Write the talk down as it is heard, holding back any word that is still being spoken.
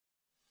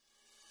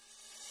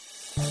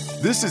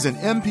This is an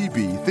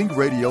MPB Think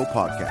Radio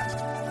podcast.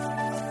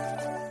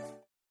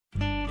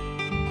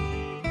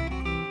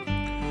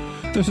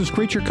 This is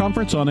Creature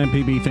Comforts on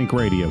MPB Think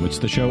Radio. It's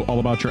the show all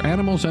about your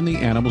animals and the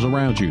animals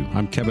around you.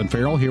 I'm Kevin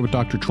Farrell here with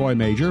Dr. Troy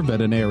Major,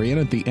 veterinarian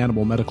at the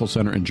Animal Medical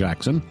Center in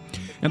Jackson.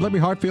 And Libby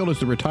Hartfield is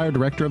the retired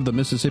director of the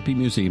Mississippi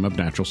Museum of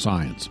Natural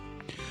Science.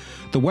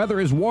 The weather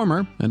is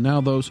warmer, and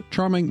now those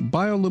charming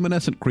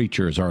bioluminescent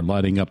creatures are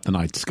lighting up the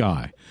night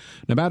sky.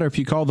 No matter if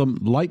you call them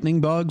lightning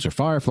bugs or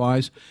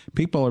fireflies,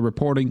 people are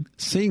reporting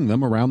seeing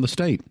them around the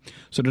state.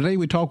 So today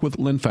we talk with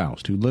Lynn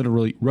Faust, who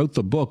literally wrote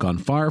the book on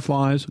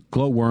fireflies,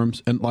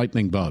 glowworms, and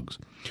lightning bugs.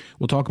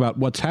 We'll talk about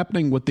what's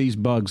happening with these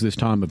bugs this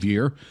time of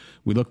year.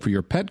 We look for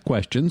your pet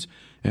questions,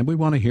 and we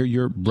want to hear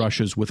your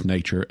brushes with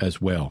nature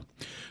as well.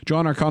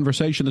 Join our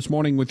conversation this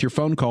morning with your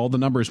phone call. The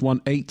number is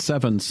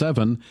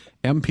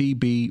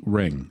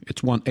 1-877-MPB-RING.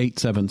 It's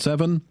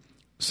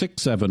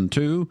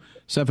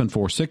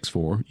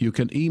 1-877-672-7464. You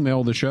can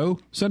email the show.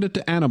 Send it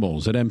to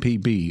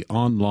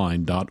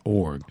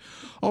animals@mpbonline.org.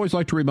 Always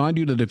like to remind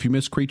you that if you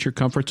miss Creature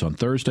Comforts on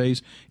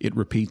Thursdays, it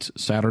repeats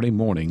Saturday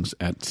mornings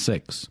at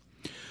 6.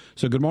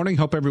 So good morning.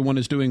 Hope everyone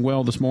is doing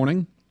well this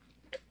morning.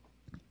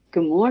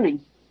 Good morning.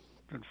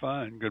 Good,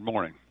 fine. Good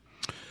morning.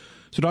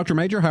 So, Dr.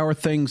 Major, how are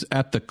things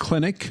at the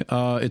clinic?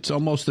 It's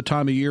almost the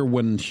time of year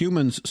when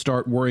humans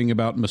start worrying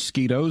about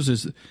mosquitoes.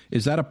 Is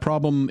that a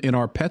problem in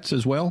our pets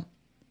as well?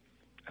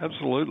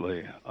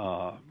 Absolutely.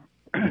 Of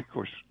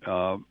course,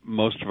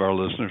 most of our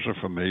listeners are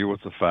familiar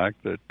with the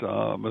fact that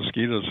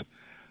mosquitoes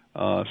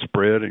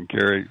spread and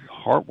carry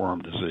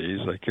heartworm disease.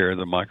 They carry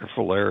the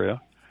microfilaria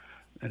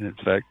and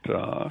infect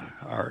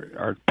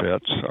our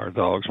pets, our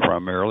dogs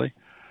primarily.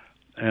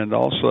 And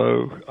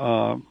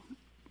also,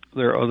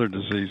 there are other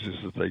diseases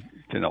that they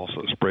can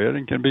also spread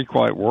and can be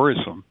quite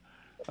worrisome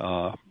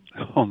on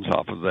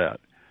top of that.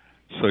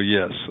 So,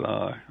 yes,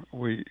 our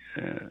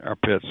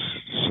pets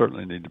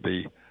certainly need to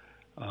be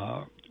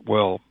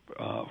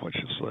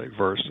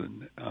versed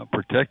and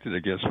protected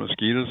against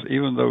mosquitoes,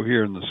 even though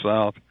here in the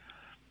South,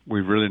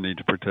 we really need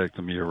to protect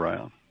them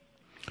year-round.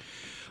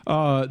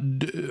 How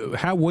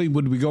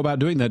would we go about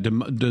doing that?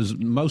 Does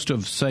most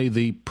of, say,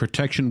 the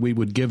protection we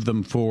would give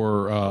them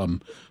for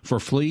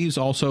fleas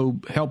also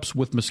helps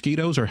with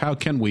mosquitoes, or how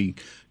can we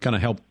kind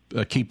of help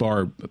keep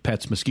our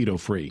pets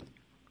mosquito-free?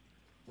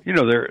 You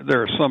know,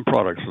 there are some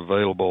products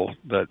available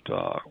that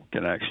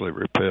can actually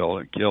repel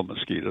and kill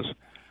mosquitoes.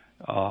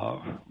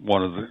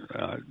 One of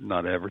the,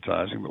 not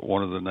advertising, but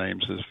one of the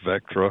names is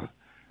Vectra.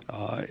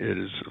 It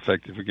is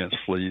effective against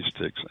fleas,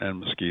 ticks, and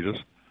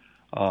mosquitoes.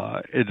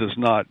 It does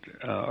not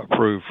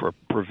approve for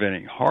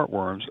preventing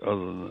heartworms,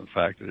 other than the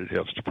fact that it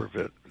helps to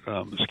prevent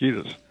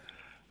mosquitoes.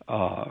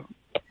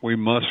 We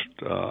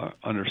must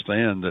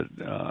understand that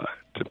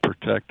to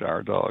protect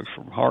our dogs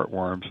from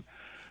heartworms,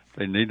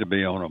 they need to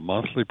be on a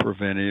monthly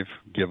preventive,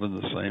 given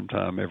the same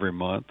time every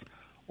month,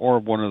 or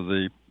one of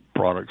the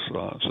products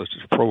such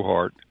as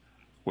ProHeart,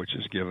 which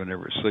is given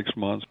every 6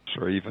 months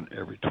or even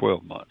every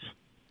 12 months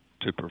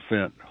to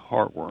prevent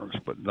heartworms,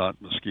 but not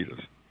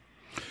mosquitoes.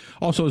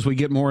 Also, as we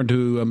get more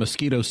into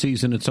mosquito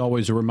season, it's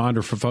always a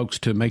reminder for folks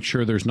to make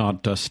sure there's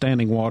not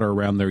standing water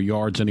around their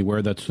yards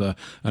anywhere. That's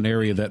an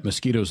area that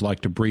mosquitoes like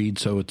to breed,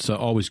 so it's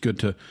always good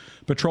to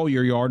patrol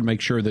your yard,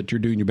 make sure that you're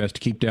doing your best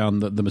to keep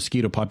down the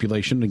mosquito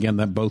population. Again,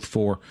 that both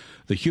for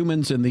the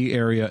humans in the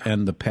area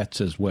and the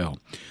pets as well.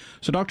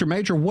 So, Dr.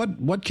 Major,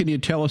 what can you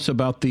tell us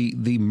about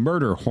the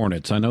murder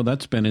hornets? I know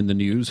that's been in the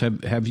news. Do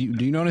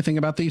you know anything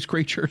about these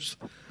creatures?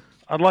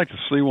 I'd like to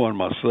see one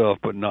myself,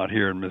 but not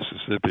here in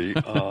Mississippi.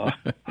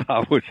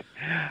 I would,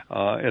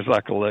 as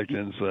I collect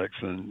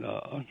insects and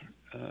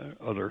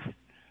other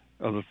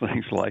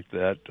things like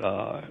that.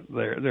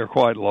 They're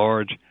quite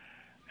large,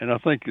 and I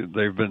think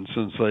they've been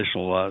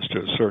sensationalized to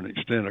a certain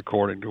extent,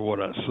 according to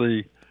what I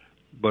see.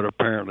 But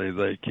apparently,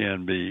 they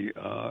can be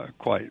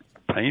quite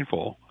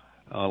painful.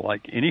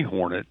 Like any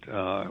hornet,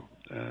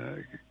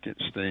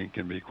 sting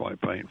can be quite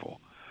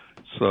painful.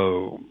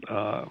 So.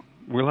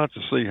 We'll have to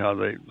see how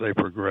they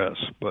progress,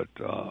 but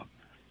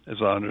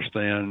as I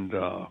understand,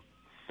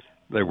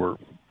 they were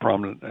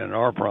prominent and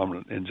are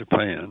prominent in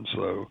Japan,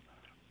 so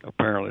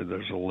apparently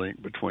there's a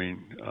link between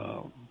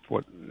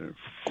what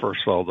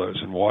first saw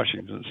those in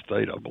Washington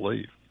State, I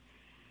believe.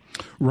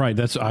 Right,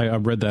 I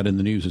read that in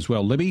the news as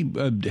well. Libby,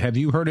 have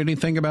you heard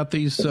anything about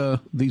these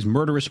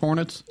murderous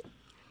hornets?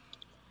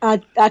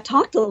 I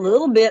talked a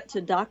little bit to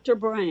Dr.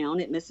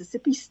 Brown at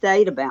Mississippi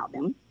State about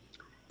them,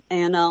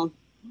 and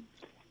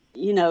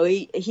you know,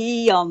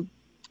 he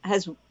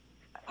has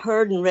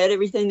heard and read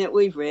everything that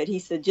we've read. He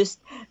said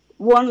just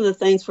one of the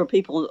things for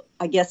people,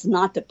 I guess,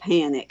 not to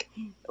panic.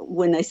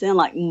 When they sound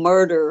like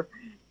murder,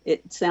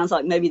 it sounds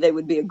like maybe they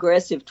would be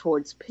aggressive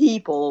towards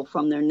people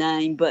from their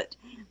name, but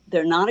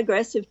they're not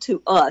aggressive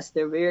to us.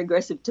 They're very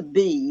aggressive to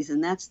bees,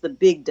 and that's the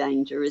big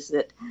danger, is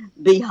that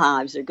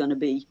beehives are going to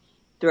be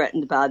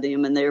threatened by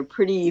them, and they're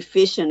pretty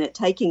efficient at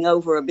taking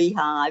over a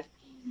beehive.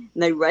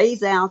 And they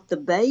raise out the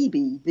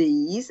baby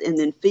bees and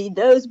then feed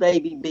those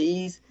baby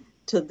bees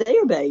to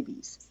their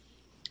babies.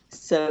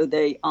 So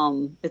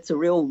it's a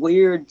real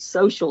weird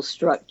social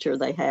structure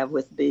they have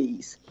with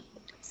bees.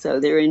 So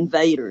they're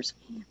invaders,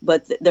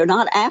 but they're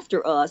not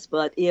after us.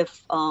 But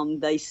if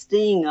they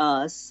sting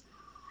us,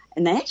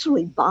 and they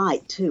actually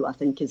bite too, I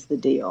think is the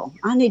deal.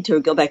 I need to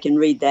go back and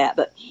read that.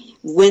 But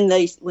when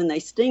they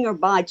sting or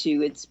bite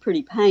you, it's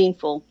pretty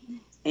painful.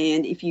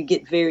 And if you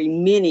get very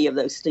many of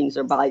those stings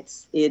or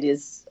bites, it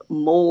is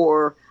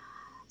more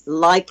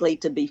likely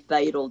to be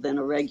fatal than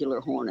a regular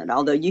hornet.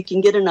 Although you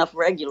can get enough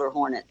regular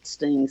hornet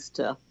stings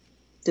to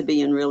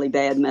be in really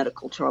bad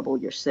medical trouble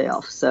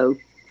yourself. So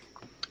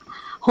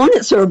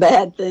hornets are a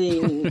bad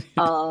thing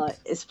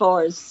as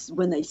far as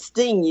when they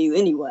sting you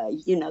anyway.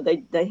 You know,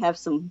 they have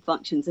some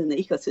functions in the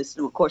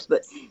ecosystem, of course,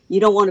 but you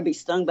don't want to be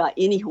stung by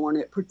any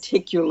hornet,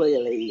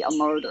 particularly a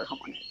murder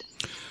hornet.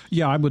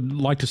 Yeah, I would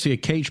like to see a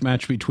cage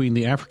match between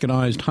the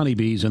Africanized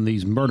honeybees and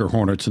these murder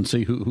hornets and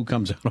see who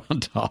comes out on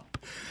top.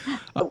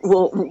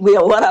 Well,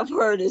 what I've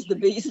heard is the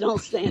bees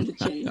don't stand a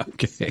chance.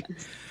 Okay.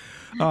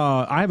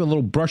 I have a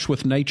little brush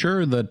with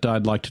nature that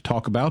I'd like to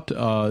talk about.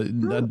 I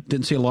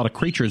didn't see a lot of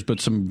creatures, but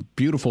some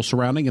beautiful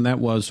surrounding, and that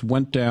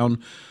went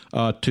down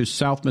to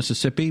South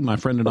Mississippi, my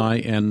friend and I,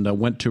 and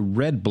went to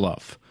Red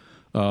Bluff.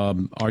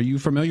 Are you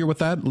familiar with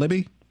that,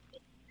 Libby?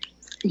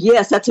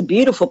 Yes, that's a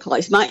beautiful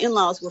place. My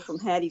in-laws were from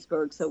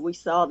Hattiesburg, so we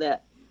saw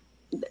that.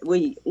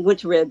 We went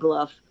to Red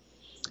Bluff,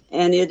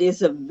 and it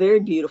is a very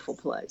beautiful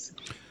place.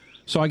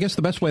 So I guess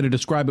the best way to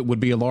describe it would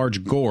be a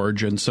large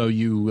gorge, and so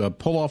you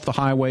pull off the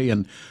highway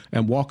and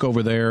walk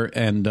over there,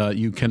 and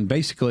you can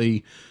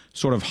basically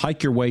sort of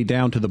hike your way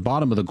down to the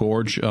bottom of the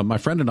gorge. My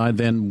friend and I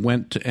then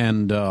went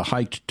and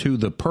hiked to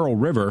the Pearl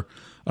River,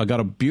 got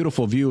a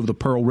beautiful view of the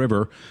Pearl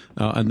River,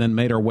 and then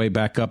made our way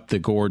back up the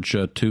gorge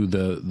to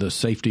the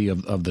safety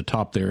of the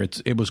top there.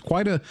 It was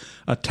quite a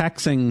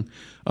taxing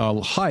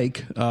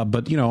hike,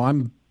 but, you know,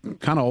 I'm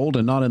kind of old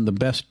and not in the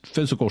best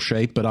physical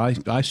shape, but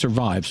I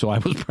survived, so I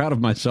was proud of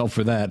myself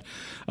for that.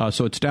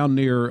 So it's down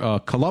near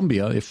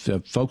Columbia. If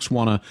folks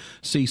want to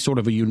see sort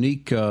of a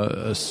unique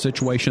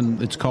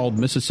situation, it's called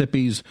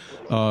Mississippi's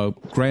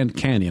Grand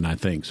Canyon, I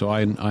think. So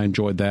I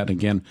enjoyed that.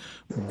 Again,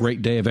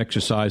 great day of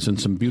exercise and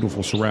some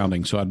beautiful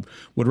surroundings. So I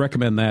would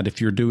recommend that if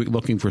you're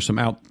looking for some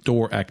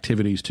outdoor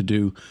activities to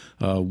do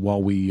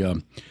while we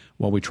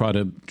try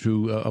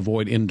to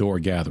avoid indoor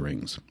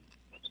gatherings.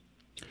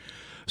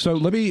 So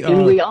let me.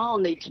 And we all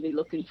need to be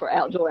looking for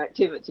outdoor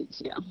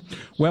activities. Yeah.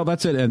 Well,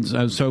 that's it.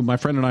 And so my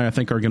friend and I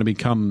think, are going to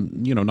become,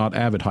 you know, not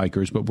avid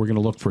hikers, but we're going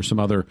to look for some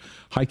other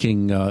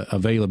hiking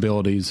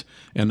availabilities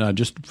and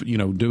just, you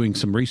know, doing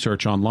some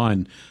research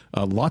online.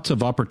 Lots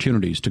of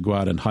opportunities to go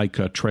out and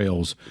hike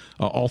trails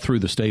all through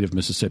the state of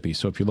Mississippi.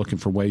 So if you're looking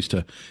for ways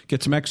to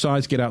get some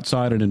exercise, get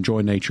outside and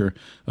enjoy nature,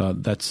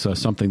 that's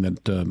something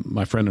that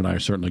my friend and I are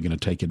certainly going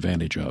to take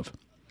advantage of.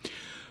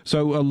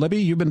 So,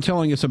 Libby, you've been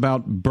telling us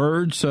about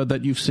birds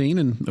that you've seen,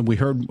 and we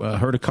heard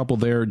a couple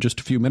there just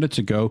a few minutes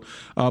ago.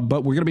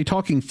 But we're going to be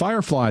talking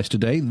fireflies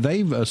today.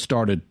 They've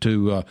started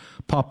to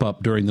pop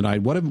up during the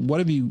night. What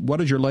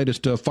is your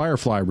latest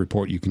firefly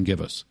report you can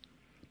give us?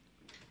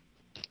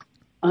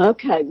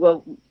 Okay,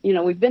 well, you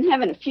know, we've been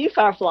having a few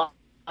fireflies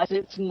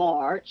since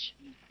March,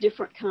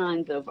 different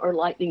kinds or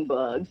lightning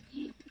bugs.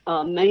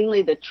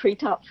 Mainly the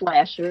treetop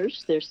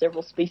flashers. There's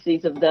several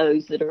species of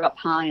those that are up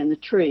high in the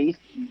trees.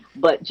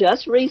 But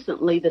just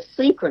recently, the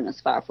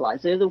synchronous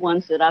fireflies, they're the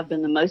ones that I've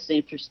been the most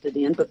interested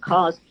in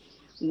because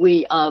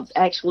we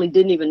actually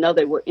didn't even know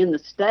they were in the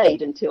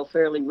state until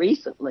fairly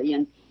recently.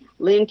 And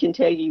Lynn can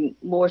tell you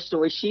more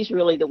stories. She's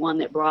really the one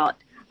that brought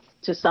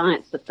to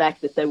science the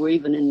fact that they were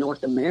even in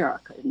North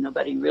America.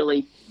 Nobody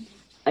really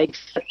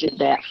accepted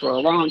that for a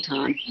long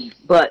time,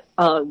 but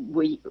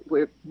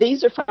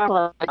these are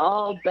fireflies.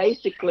 All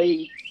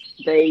basically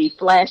they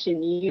flash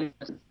in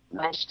unison,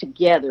 flash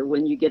together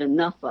when you get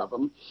enough of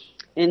them,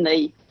 and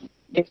they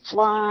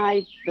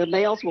fly. The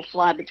males will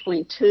fly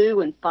between 2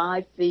 and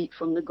 5 feet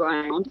from the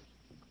ground.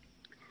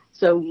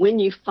 So when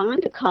you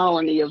find a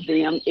colony of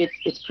them,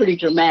 it's pretty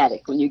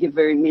dramatic when you get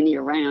very many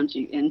around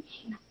you. And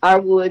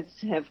our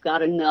woods have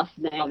got enough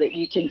now that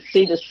you can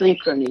see the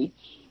synchrony.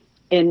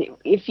 And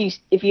if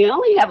you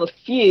only have a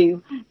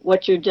few,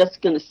 what you're just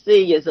going to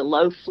see is a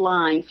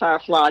low-flying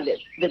firefly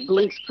that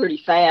blinks pretty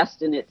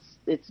fast, and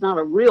it's not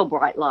a real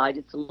bright light.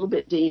 It's a little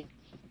bit dim.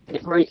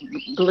 It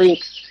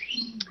blinks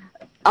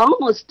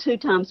almost 2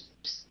 times.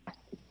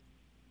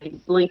 They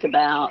blink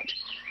about,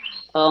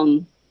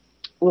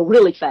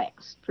 really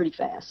fast, pretty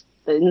fast.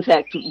 In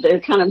fact, their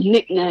kind of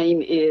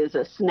nickname is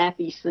a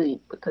snappy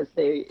sync because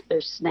they're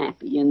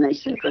snappy and they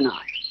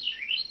synchronize.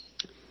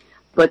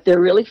 But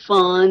they're really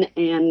fun,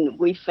 and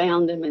we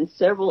found them in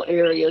several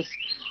areas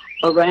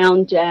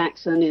around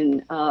Jackson,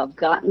 and I've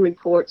gotten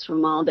reports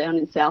from all down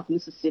in South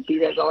Mississippi.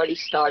 They've already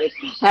started.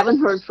 Haven't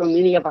heard from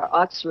any of our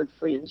Oxford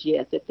friends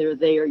yet that they're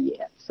there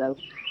yet, so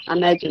I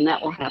imagine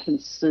that will happen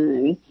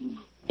soon.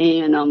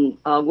 And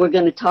we're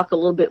going to talk a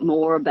little bit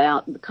more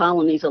about the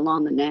colonies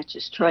along the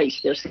Natchez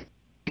Trace.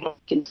 You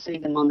can see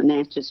them on the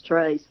Natchez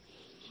Trace.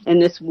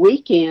 And this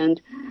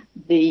weekend,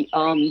 the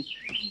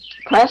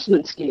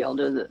Craftsman's Guild,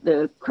 or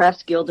the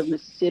Crafts Guild of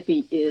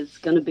Mississippi, is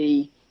going to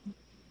be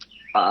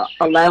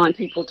allowing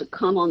people to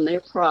come on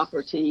their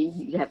property.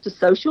 You have to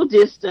social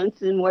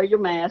distance and wear your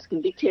mask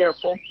and be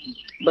careful,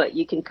 but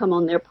you can come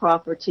on their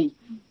property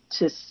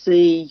to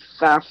see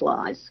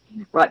fireflies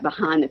right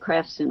behind the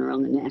craft center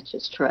on the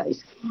Natchez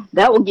Trace.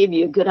 That will give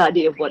you a good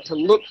idea of what to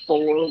look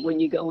for when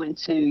you go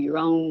into your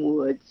own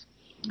woods.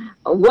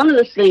 One of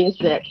the things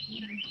that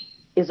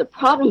is a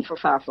problem for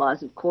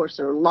fireflies, of course,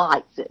 are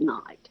lights at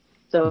night.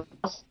 So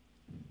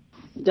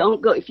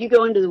don't go, if you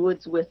go into the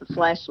woods with a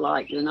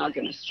flashlight, you're not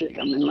going to see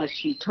them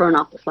unless you turn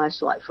off the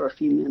flashlight for a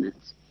few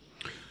minutes.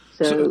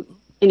 So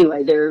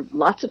anyway, they're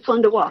lots of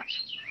fun to watch.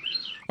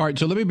 All right,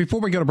 so before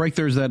we go to break,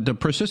 there's that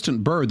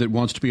persistent bird that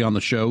wants to be on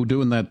the show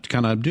doing that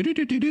kind of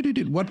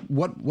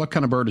what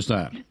kind of bird is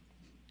that?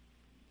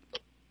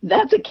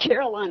 That's a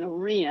Carolina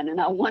wren, and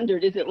I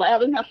wondered, is it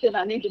loud enough that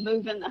I need to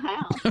move in the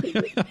house?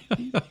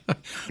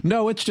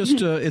 No, it's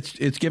just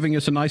it's giving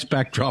us a nice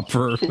backdrop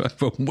for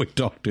when we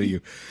talk to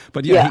you.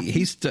 But yeah.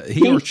 he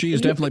or she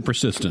is definitely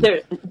persistent.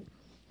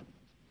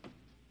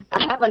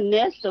 I have a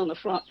nest on the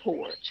front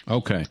porch.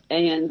 Okay.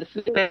 And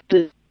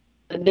the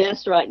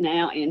nest right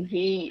now, and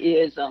he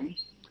is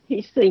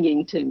he's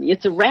singing to me.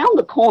 It's around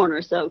the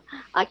corner, so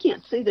I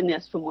can't see the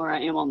nest from where I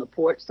am on the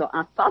porch, so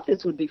I thought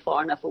this would be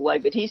far enough away,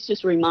 but he's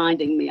just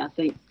reminding me, I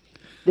think,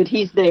 that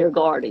he's there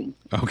guarding.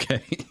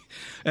 Okay.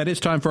 And it's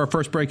time for our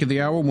first break of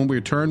the hour. When we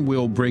return,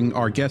 we'll bring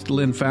our guest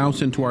Lynn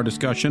Faust into our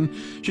discussion.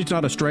 She's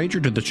not a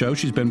stranger to the show.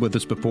 She's been with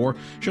us before.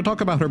 She'll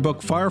talk about her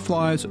book,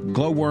 Fireflies,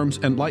 Glowworms,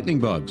 and Lightning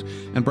Bugs,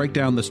 and break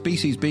down the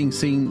species being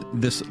seen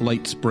this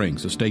late spring,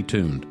 so stay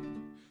tuned.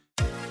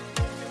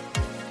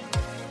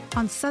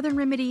 On Southern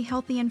Remedy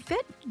Healthy and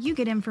Fit, you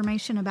get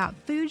information about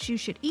foods you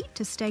should eat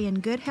to stay in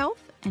good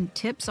health and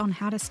tips on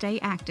how to stay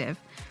active.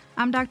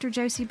 I'm Dr.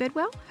 Josie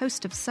Bidwell,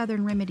 host of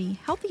Southern Remedy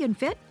Healthy and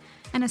Fit,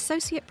 and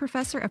Associate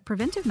Professor of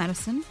Preventive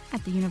Medicine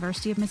at the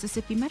University of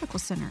Mississippi Medical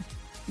Center.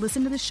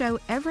 Listen to the show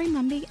every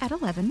Monday at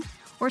 11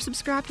 or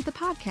subscribe to the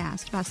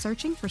podcast by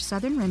searching for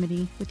Southern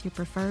Remedy with your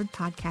preferred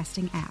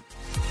podcasting app.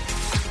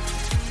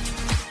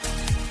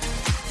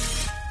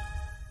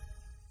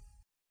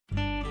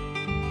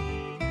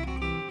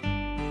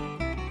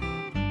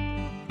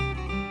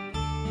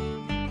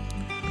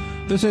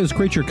 This is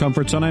Creature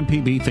Comforts on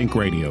MPB Think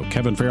Radio.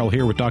 Kevin Farrell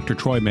here with Dr.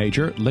 Troy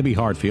Major, Libby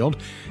Hartfield,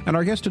 and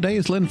our guest today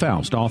is Lynn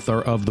Faust,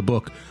 author of the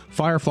book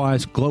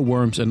Fireflies,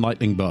 Glowworms, and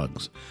Lightning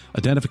Bugs,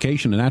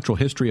 Identification and Natural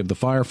History of the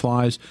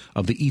Fireflies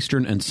of the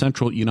Eastern and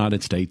Central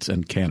United States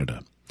and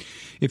Canada.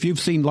 If you've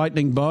seen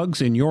lightning bugs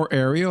in your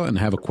area and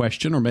have a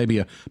question or maybe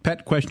a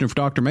pet question for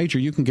Dr. Major,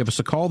 you can give us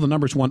a call. The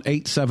number is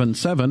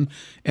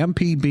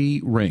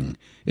 1-877-MPB-RING.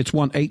 It's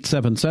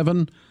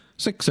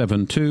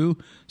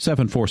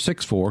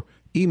 1-877-672-7464.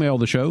 Email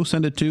the show,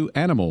 send it to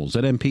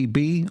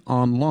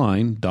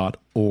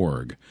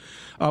animals@mpbonline.org.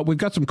 We've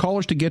got some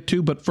callers to get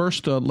to, but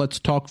first let's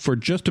talk for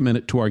just a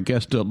minute to our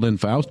guest, Lynn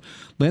Faust.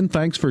 Lynn,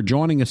 thanks for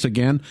joining us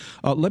again.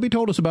 Libby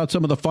told us about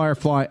some of the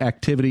firefly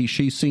activity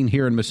she's seen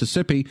here in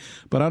Mississippi,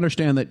 but I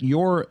understand that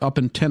you're up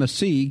in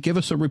Tennessee. Give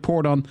us a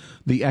report on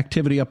the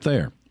activity up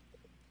there.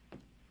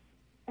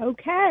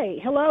 Okay.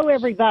 Hello,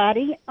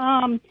 everybody.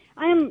 I'm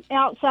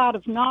outside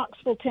of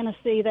Knoxville,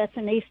 Tennessee. That's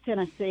in East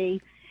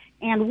Tennessee.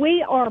 And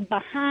we are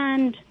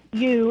behind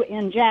you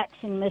in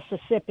Jackson,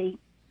 Mississippi,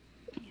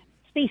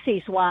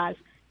 species-wise,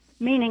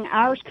 meaning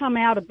ours come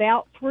out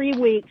about 3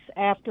 weeks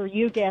after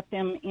you get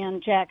them in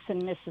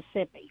Jackson,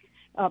 Mississippi,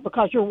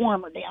 because you're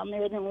warmer down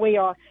there than we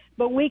are.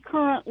 But we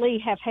currently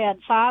have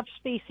had 5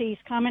 species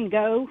come and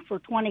go for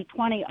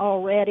 2020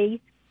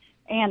 already,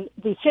 and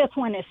the 5th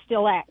one is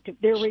still active.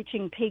 They're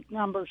reaching peak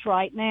numbers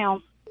right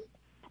now.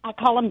 I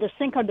call them the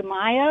Cinco de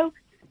Mayo,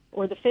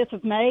 or the 5th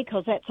of May,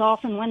 because that's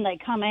often when they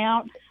come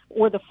out,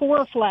 or the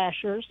 4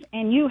 flashers,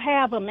 and you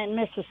have them in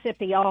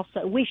Mississippi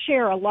also. We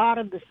share a lot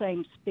of the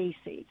same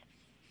species.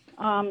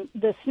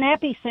 The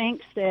snappy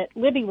sinks that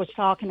Libby was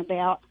talking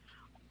about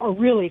are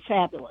really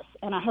fabulous,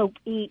 and I hope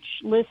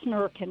each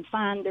listener can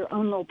find their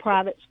own little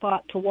private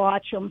spot to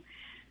watch them.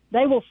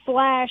 They will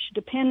flash,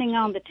 depending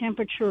on the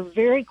temperature,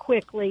 very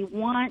quickly,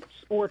 once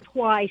or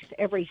twice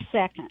every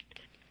second.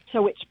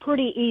 So it's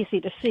pretty easy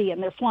to see,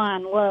 and they're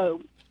flying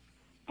low.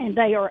 And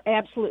they are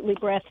absolutely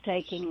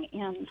breathtaking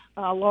in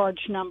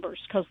large numbers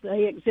because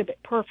they exhibit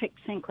perfect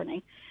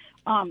synchrony.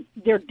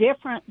 They're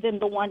different than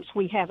the ones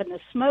we have in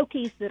the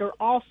Smokies that are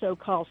also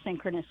called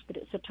synchronous, but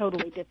it's a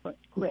totally different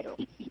critter.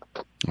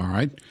 All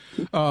right.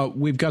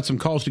 We've got some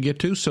calls to get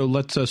to, so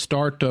let's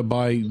start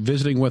by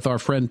visiting with our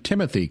friend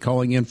Timothy,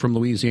 calling in from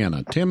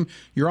Louisiana. Tim,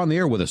 you're on the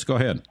air with us. Go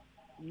ahead.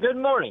 Good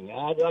morning.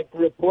 I'd like to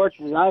report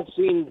that I've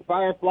seen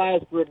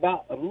fireflies for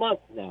about a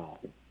month now.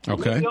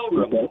 Okay.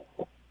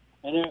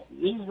 And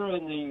these are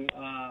in the,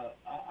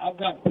 I've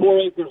got 4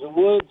 acres of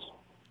woods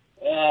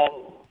and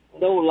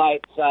no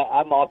lights.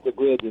 I'm off the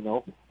grid, you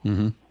know.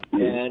 Mm-hmm.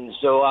 And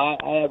so I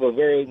have a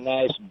very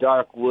nice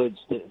dark woods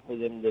for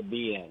them to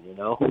be in, you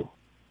know.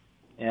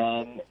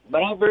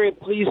 But I'm very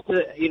pleased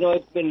to,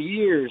 it's been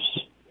years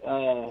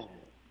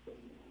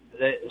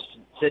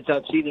since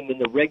I've seen them in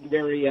the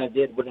regularly I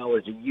did when I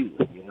was a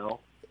youth,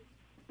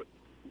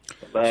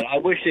 But I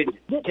wish they'd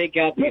take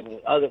out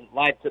the other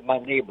lights that my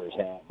neighbors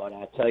have, but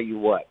I tell you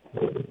what.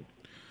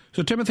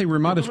 So, Timothy,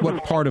 remind us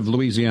what part of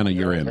Louisiana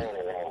you're in.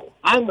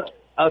 I'm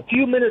a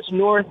few minutes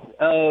north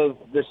of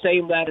the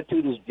same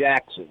latitude as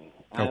Jackson.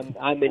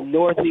 I'm in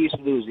northeast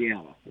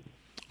Louisiana.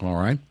 All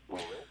right.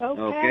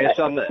 Okay.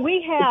 So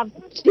we have.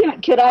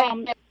 Could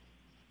I?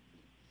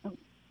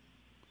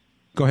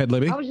 Go ahead,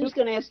 Libby. I was just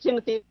going to ask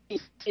Timothy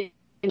if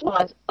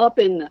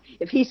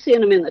he's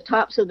seeing them in the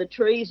tops of the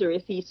trees, or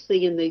if he's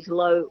seeing these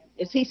low.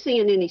 Is he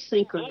seeing any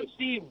synchrony? I've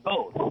seen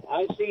both.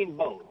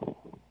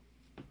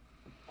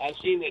 I've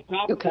seen the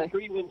top of the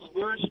tree ones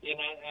first, and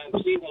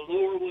I've seen the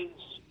lower ones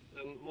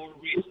more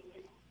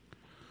recently.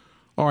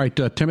 All right,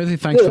 Timothy,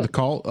 thanks for the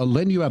call.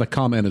 Lynn, you had a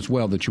comment as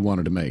well that you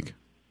wanted to make.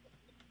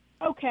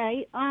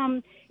 Okay.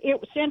 It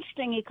was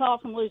interesting he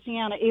called from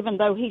Louisiana, even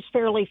though he's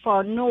fairly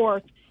far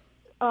north.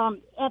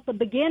 At the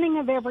beginning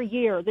of every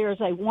year,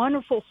 there's a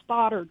wonderful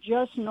spotter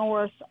just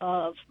north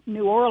of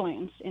New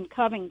Orleans in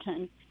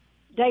Covington,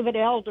 David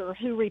Elder,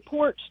 who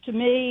reports to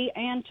me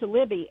and to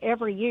Libby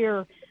every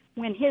year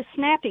when his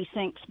snappy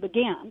sinks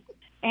begin.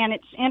 And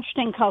it's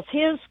interesting because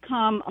his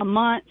come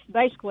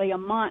basically a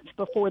month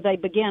before they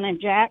begin in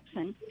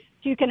Jackson.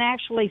 So you can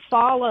actually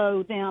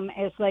follow them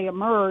as they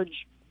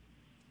emerge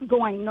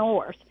going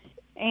north.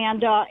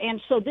 And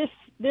so this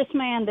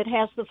man that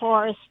has the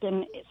forest,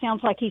 and it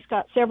sounds like he's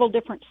got several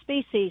different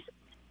species,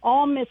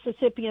 all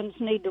Mississippians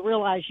need to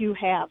realize you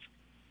have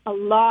a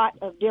lot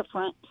of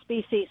different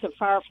species of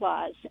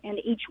fireflies, and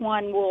each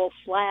one will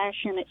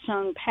flash in its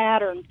own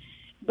pattern.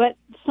 But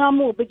some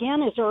will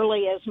begin as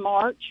early as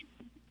March,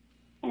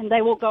 and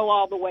they will go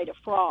all the way to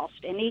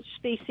frost. And each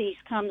species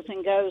comes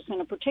and goes in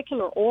a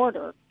particular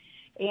order.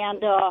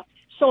 And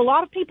so a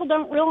lot of people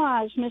don't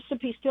realize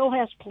Mississippi still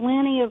has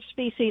plenty of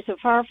species of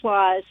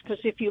fireflies,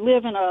 because if you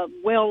live in a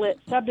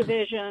well-lit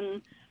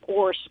subdivision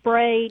or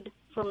sprayed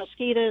for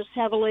mosquitoes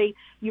heavily,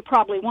 you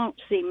probably won't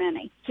see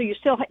many. So you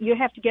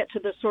have to get to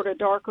the sort of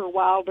darker,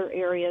 wilder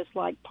areas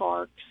like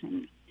parks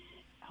and,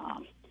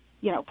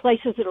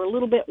 places that are a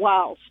little bit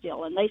wild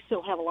still, and they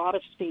still have a lot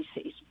of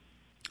species.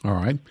 All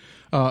right.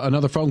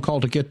 Another phone call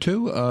to get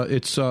to.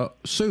 It's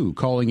Sue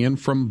calling in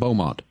from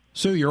Beaumont.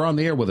 Sue, you're on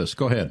the air with us.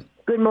 Go ahead.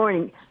 Good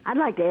morning. I'd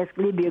like to ask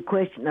Libby a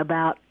question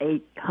about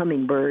a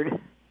hummingbird,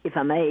 if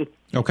I may.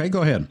 Okay,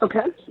 go ahead.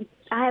 Okay.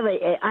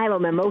 I have a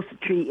mimosa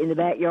tree in the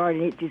backyard,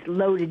 and it's just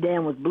loaded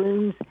down with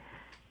blooms.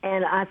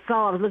 And I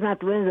was looking out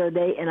the window the other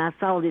day, and I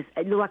saw this,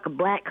 it looked like a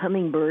black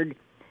hummingbird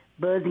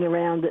buzzing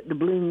around the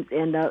blooms.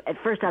 And at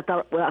first I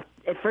thought it was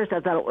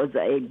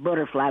a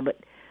butterfly, but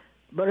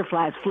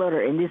butterflies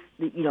flutter, and this,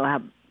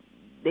 how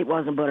it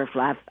wasn't a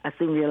butterfly. I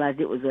soon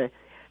realized it was a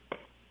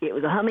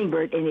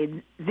hummingbird, and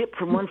it zipped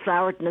from one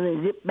flower to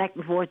another, zipped back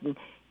and forth, and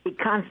it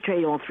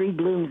concentrated on 3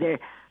 blooms there.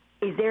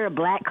 Is there a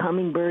black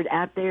hummingbird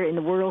out there in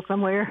the world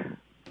somewhere?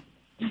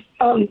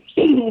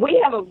 We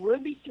have a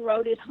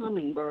ruby-throated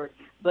hummingbird,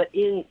 but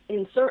in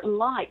certain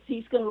lights,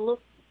 he's going to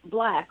look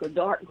black or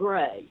dark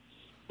gray,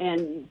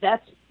 and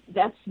that's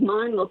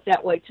mine look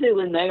that way too,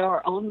 and they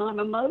are on my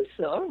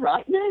mimosa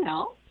right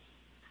now.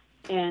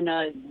 And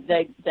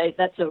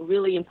that's a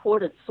really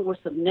important source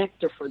of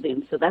nectar for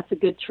them, so that's a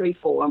good tree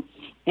for them.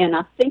 And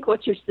I think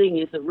what you're seeing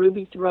is a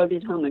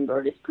ruby-throated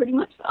hummingbird. It's pretty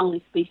much the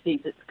only species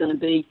that's going to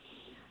be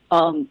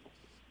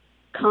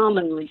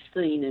commonly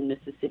seen in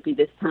Mississippi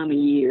this time of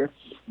year.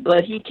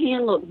 But he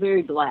can look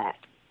very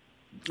black.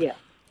 Yeah.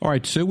 All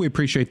right, Sue, we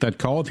appreciate that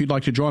call. If you'd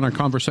like to join our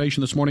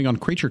conversation this morning on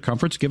Creature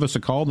Comforts, give us a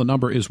call. The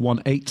number is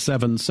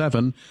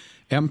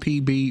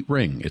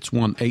 1-877-MPB-RING. It's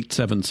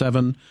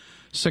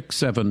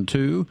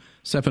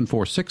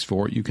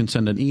 1-877-672-7464. You can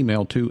send an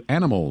email to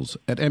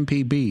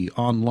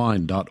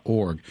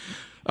animals@mpbonline.org.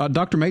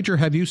 Dr. Major,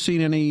 have you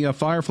seen any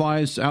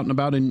fireflies out and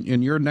about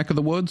in your neck of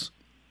the woods?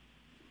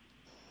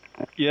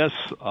 Yes.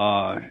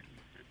 I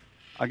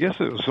guess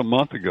it was a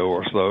month ago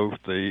or so,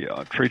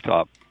 the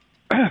treetop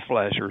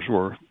flashers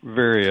were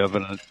very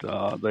evident.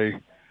 They'd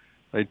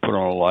put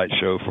on a light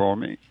show for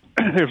me.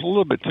 There's a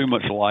little bit too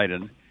much light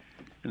in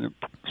the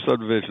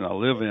subdivision I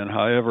live in.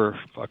 However,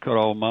 if I cut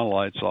all my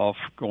lights off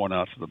going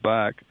out to the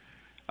back,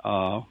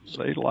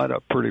 they light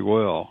up pretty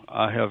well.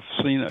 I have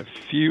seen a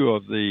few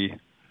of the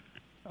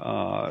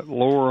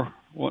lower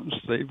ones.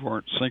 They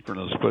weren't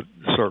synchronous, but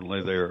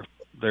certainly they're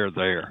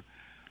there.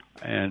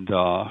 And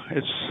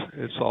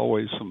it's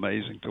always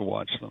amazing to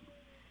watch them.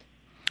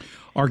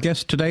 Our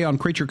guest today on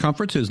Creature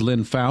Comforts is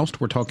Lynn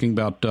Faust. We're talking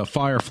about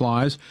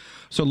fireflies.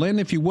 So, Lynn,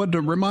 if you would,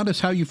 remind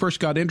us how you first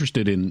got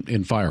interested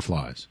in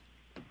fireflies.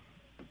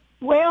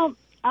 Well,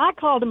 I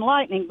called them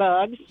lightning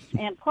bugs,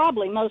 and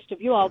probably most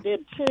of you all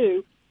did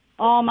too,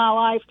 all my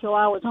life till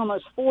I was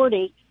almost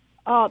 40.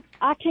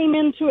 I came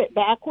into it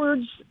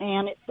backwards,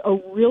 and it's a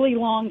really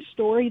long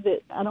story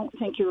that I don't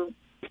think your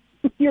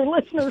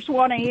listeners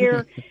want to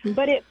hear.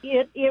 But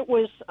it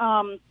was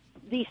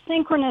the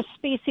synchronous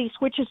species,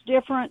 which is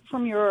different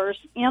from yours,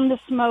 in the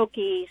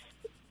Smokies,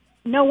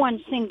 no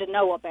one seemed to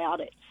know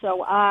about it.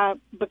 So I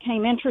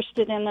became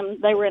interested in them.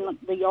 They were in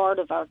the yard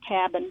of our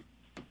cabin,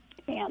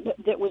 and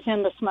that was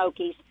in the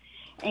Smokies.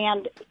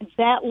 And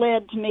that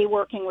led to me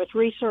working with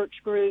research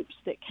groups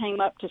that came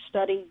up to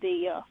study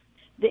the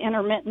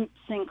intermittent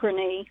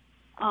synchrony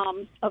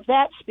of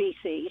that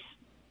species.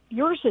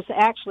 Yours is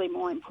actually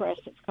more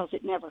impressive because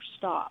it never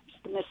stops.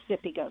 The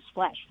Mississippi goes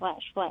flash,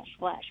 flash, flash,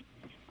 flash.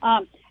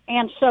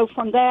 And so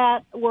from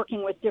that,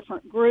 working with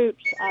different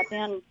groups, I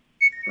then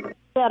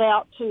set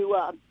out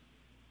to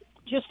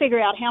just figure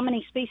out how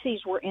many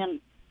species were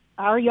in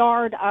our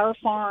yard, our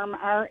farm,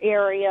 our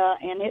area,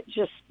 and it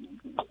just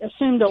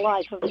assumed a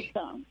life of its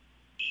own.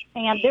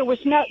 And there was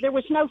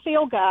no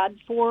field guide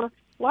for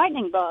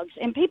lightning bugs,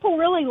 and people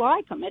really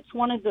like them. It's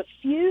one of the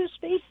few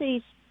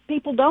species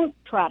people don't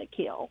try to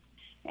kill,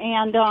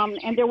 and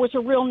there was a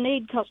real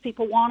need because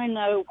people want to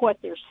know what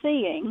they're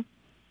seeing,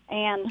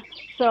 and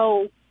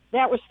so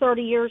that was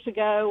 30 years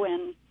ago,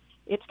 and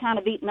it's kind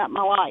of eaten up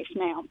my life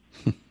now.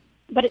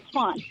 But it's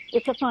fun.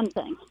 It's a fun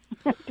thing.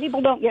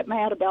 People don't get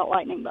mad about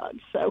lightning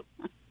bugs.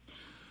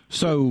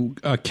 So,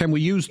 can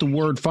we use the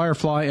word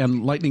firefly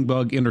and lightning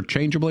bug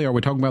interchangeably? Are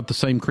we talking about the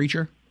same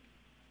creature?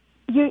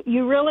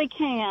 You really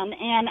can.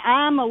 And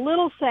I'm a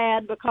little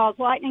sad because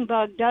lightning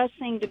bug does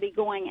seem to be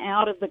going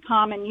out of the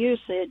common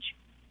usage.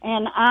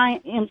 And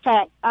in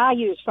fact, I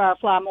use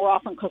firefly more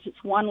often because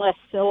it's one less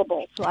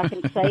syllable, so I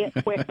can say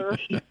it quicker.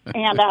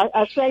 And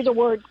I say the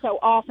word so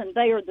often.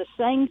 They are the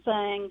same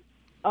thing.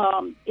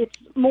 It's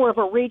more of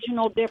a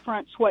regional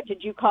difference. What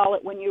did you call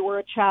it when you were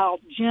a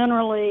child?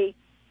 Generally,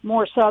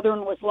 more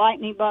southern was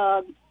lightning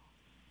bug,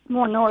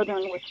 more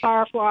northern was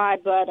firefly,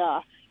 but,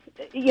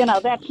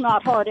 that's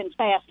not hard and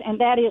fast,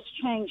 and that is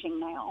changing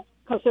now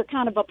because they're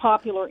kind of a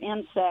popular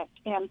insect.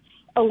 And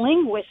a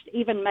linguist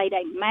even made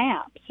a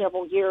map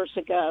several years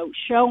ago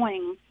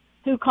showing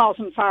who calls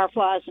them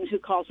fireflies and who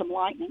calls them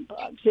lightning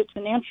bugs. It's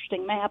an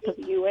interesting map of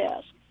the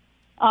U.S.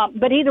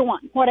 But either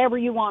one, whatever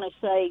you want to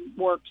say,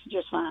 works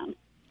just fine.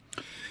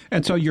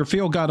 And so your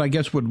field guide, I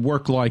guess, would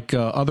work like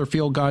other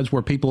field guides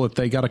where people, if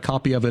they got a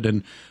copy of it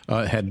and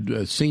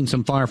had seen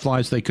some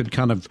fireflies, they could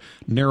kind of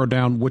narrow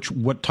down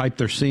what type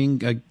they're seeing.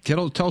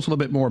 Tell us a little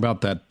bit more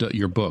about that,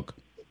 your book.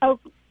 Oh,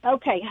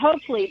 okay.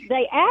 Hopefully.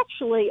 They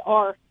actually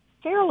are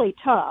fairly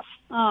tough.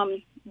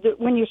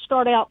 When you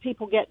start out,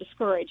 people get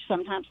discouraged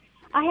sometimes.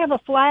 I have a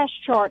flash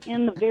chart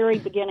in the very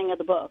beginning of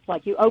the book.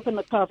 Like you open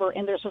the cover,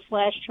 and there's a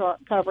flash chart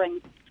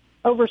covering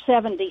over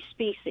 70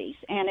 species,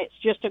 and it's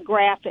just a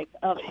graphic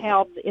of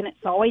how, and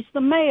it's always the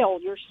male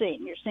you're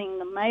seeing. You're seeing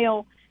the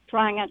male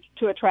trying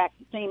to attract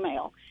the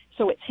female.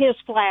 So it's his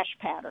flash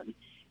pattern.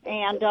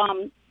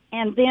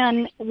 And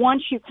then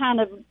once you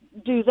kind of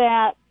do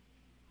that,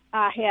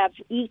 I have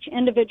each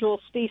individual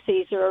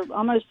species, or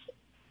almost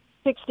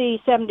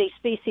 60, 70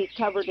 species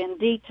covered in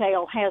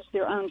detail, has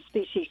their own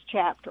species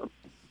chapter.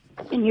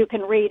 And you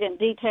can read in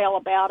detail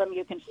about them.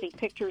 You can see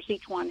pictures.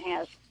 Each one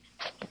has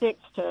 6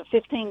 to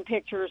 15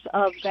 pictures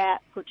of that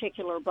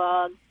particular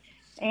bug.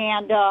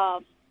 And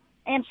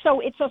so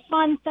it's a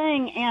fun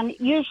thing. And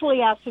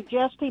usually I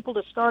suggest people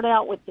to start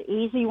out with the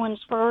easy ones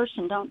first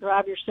and don't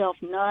drive yourself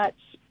nuts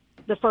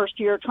the first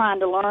year trying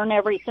to learn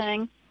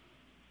everything.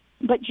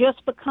 But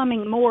just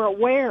becoming more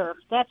aware,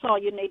 that's all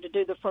you need to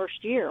do the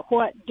first year.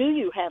 What do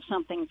you have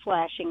something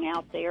flashing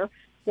out there?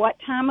 What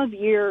time of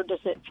year does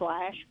it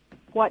flash?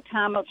 What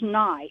time of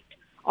night?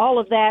 All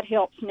of that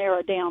helps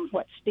narrow down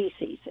what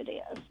species it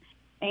is.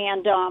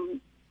 And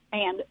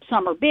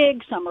some are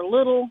big, some are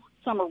little,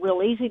 some are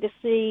real easy to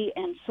see,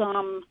 and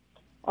some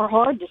are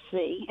hard to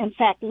see. In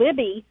fact,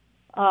 Libby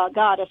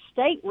got a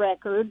state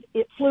record.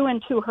 It flew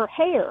into her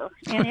hair,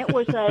 and it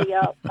was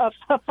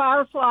a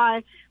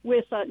firefly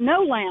with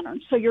no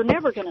lantern, so you're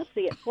never going to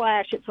see it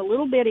flash. It's a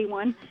little bitty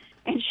one,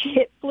 and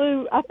it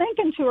flew, I think,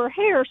 into her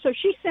hair. So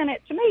she sent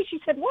it to me. She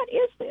said, "What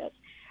is this?"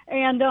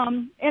 And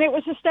it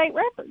was a state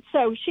record.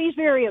 So she's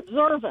very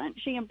observant.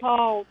 She and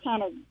Paul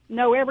kind of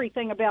know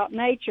everything about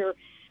nature,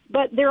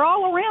 but they're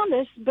all around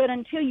us. But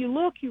until you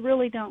look, you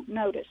really don't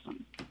notice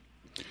them.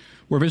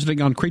 We're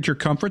visiting on Creature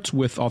Comforts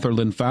with author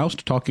Lynn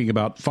Faust, talking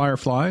about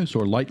fireflies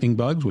or lightning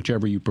bugs,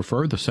 whichever you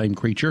prefer, the same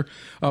creature.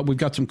 We've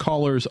got some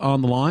callers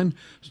on the line.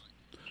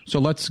 So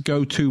let's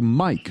go to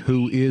Mike,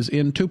 who is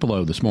in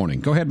Tupelo this morning.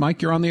 Go ahead,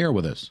 Mike. You're on the air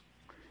with us.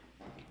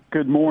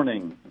 Good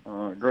morning.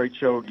 Great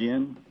show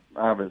again.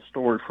 I have a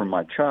story from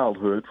my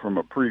childhood from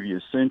a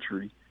previous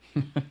century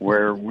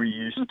where we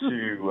used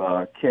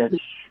to catch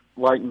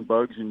lightning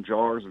bugs in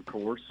jars, of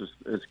course,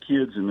 as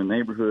kids in the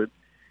neighborhood.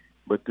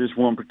 But this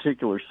one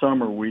particular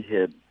summer, we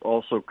had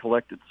also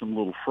collected some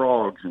little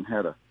frogs and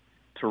had a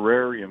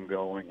terrarium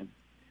going. And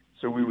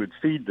so we would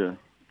feed the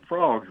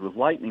frogs with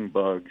lightning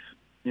bugs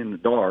in the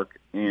dark,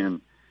 and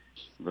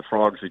the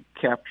frogs would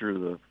capture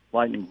the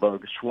lightning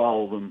bugs,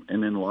 swallow them,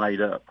 and then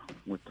light up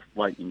with the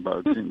lightning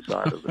bugs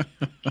inside of it.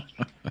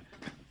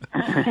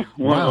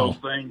 One of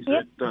those things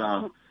that,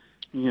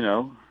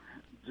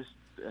 just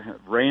a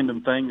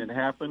random thing that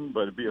happened,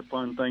 but it'd be a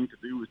fun thing to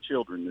do with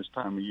children this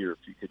time of year if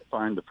you could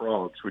find the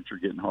frogs, which are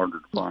getting harder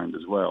to find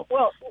as well.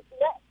 Well,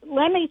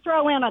 let me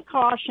throw in a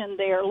caution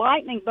there.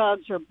 Lightning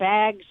bugs are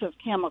bags of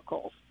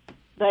chemicals.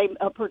 They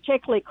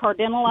particularly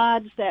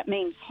cardinalides, that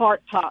means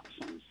heart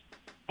toxins.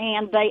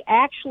 And they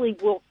actually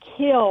will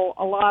kill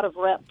a lot of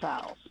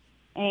reptiles,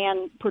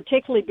 and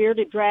particularly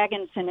bearded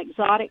dragons and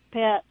exotic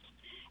pets.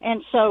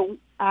 And so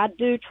I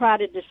do try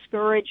to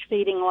discourage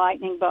feeding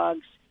lightning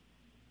bugs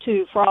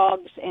to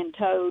frogs and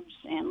toads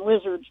and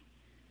lizards,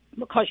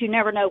 because you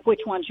never know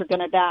which ones are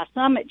going to die.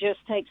 Some it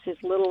just takes as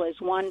little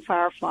as one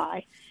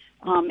firefly,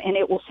 and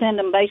it will send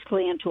them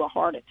basically into a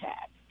heart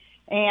attack.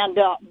 And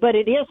but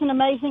it is an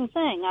amazing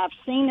thing. I've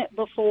seen it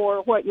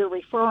before, what you're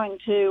referring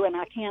to, and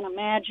I can't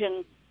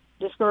imagine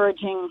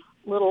discouraging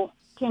little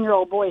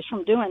 10-year-old boys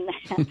from doing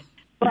that.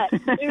 But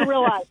do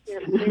realize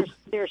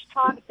there's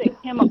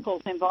toxic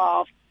chemicals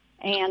involved,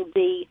 and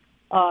the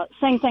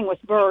same thing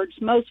with birds.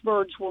 Most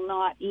birds will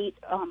not eat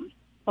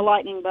a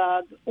lightning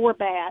bug or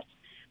bat.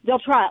 They'll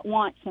try it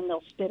once and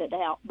they'll spit it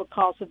out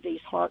because of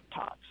these heart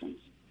toxins.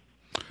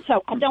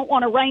 So I don't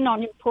want to rain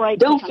on your parade.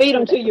 Don't feed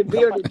them to your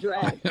bearded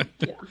dragon.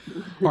 Yeah.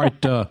 All right.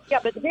 Yeah,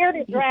 but the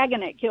bearded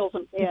dragon, it kills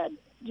them dead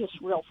just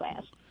real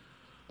fast.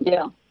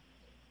 Yeah.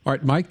 All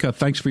right, Mike,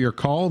 thanks for your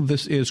call.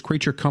 This is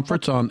Creature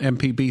Comforts on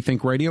MPB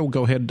Think Radio. We'll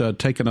go ahead and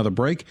take another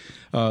break.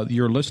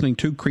 You're listening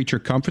to Creature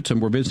Comforts, and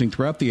we're visiting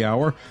throughout the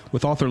hour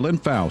with author Lynn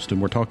Faust,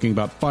 and we're talking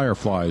about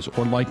fireflies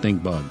or lightning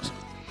bugs.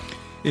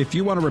 If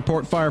you want to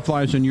report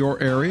fireflies in your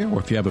area, or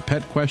if you have a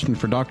pet question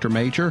for Dr.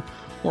 Major,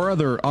 or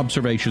other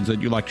observations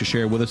that you'd like to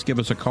share with us, give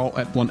us a call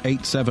at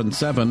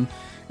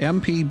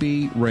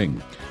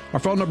 1-877-MPB-RING. Our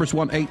phone number is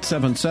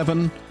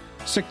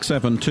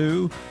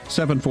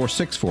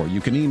 1-877-672-7464. You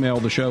can email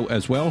the show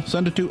as well.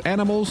 Send it to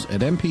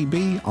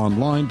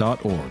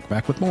animals@mpbonline.org.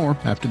 Back with more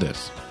after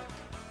this.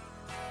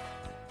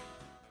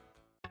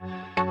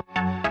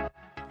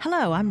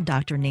 Hello, I'm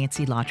Dr.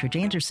 Nancy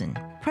Lottridge Anderson,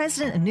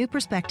 president of New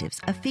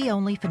Perspectives, a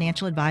fee-only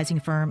financial advising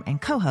firm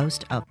and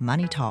co-host of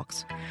Money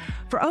Talks.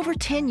 For over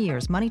 10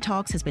 years, Money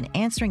Talks has been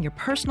answering your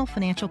personal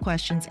financial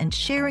questions and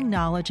sharing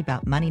knowledge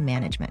about money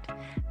management.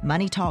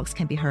 Money Talks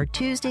can be heard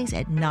Tuesdays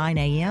at 9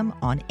 a.m.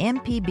 on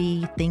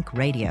MPB Think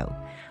Radio.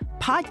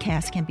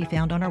 Podcasts can be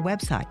found on our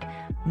website,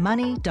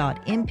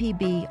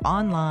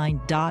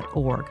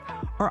 money.mpbonline.org,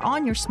 or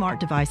on your smart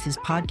device's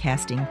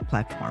podcasting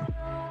platform.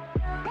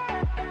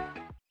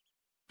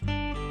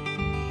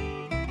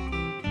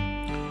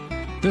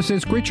 This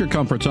is Creature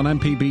Comforts on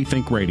MPB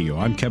Think Radio.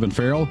 I'm Kevin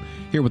Farrell,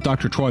 here with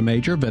Dr. Troy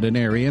Major,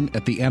 veterinarian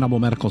at the Animal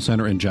Medical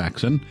Center in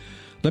Jackson,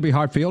 Libby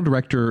Hartfield,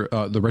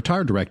 the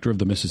retired director of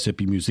the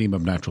Mississippi Museum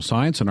of Natural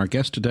Science, and our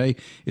guest today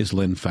is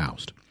Lynn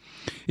Faust.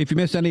 If you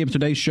missed any of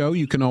today's show,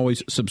 you can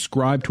always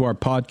subscribe to our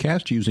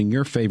podcast using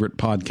your favorite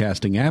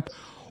podcasting app,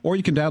 or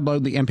you can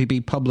download the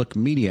MPB Public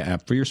Media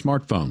app for your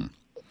smartphone.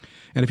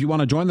 And if you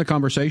want to join the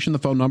conversation, the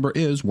phone number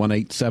is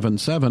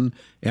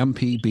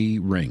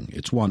 1-877-MPB-RING.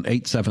 It's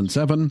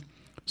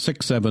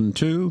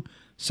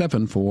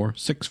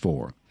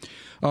 1-877-672-7464.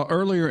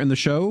 Earlier in the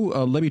show,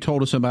 Libby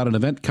told us about an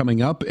event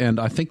coming up, and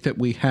I think that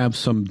we have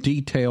some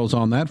details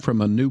on that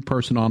from a new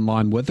person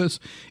online with us.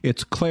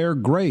 It's Claire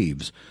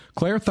Graves.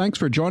 Claire, thanks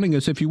for joining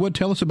us. If you would,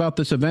 tell us about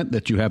this event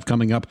that you have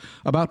coming up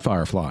about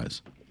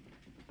fireflies.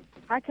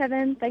 Hi,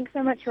 Kevin. Thanks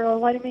so much for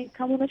letting me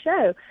come on the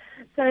show.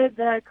 So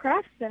the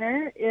Craft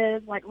Center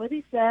is, like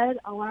Libby said,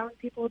 allowing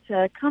people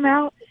to come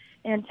out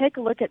and take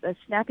a look at the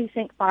snappy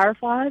sink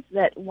fireflies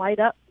that light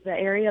up the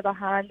area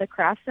behind the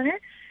Craft Center.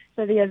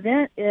 So the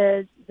event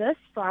is this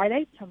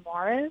Friday,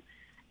 tomorrow,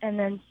 and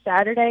then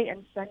Saturday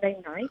and Sunday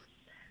nights.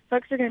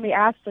 Folks are going to be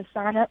asked to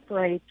sign up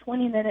for a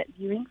 20-minute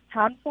viewing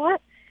time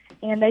slot,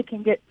 and they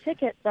can get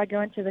tickets by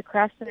going to the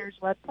Craft Center's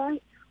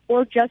website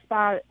or just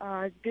by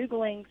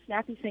Googling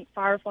Snappy Sink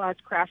Fireflies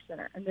Craft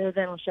Center, and the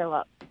event will show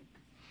up.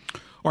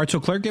 All right,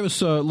 so Claire, give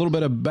us a little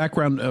bit of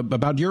background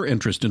about your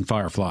interest in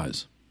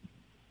fireflies.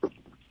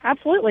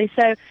 Absolutely.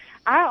 So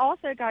I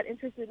also got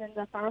interested in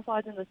the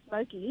fireflies in the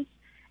Smokies,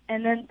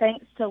 and then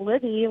thanks to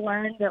Libby,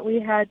 learned that we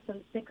had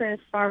some synchronous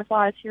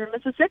fireflies here in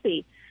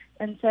Mississippi.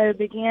 And so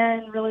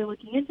began really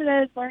looking into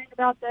those, learning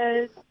about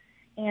those,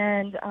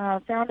 and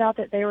found out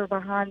that they were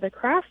behind the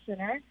Craft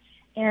Center,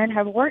 and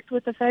have worked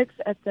with the folks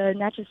at the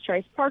Natchez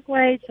Trace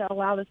Parkway to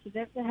allow this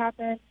event to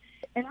happen,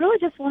 and really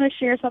just want to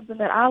share something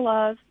that I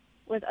love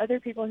with other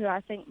people who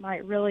I think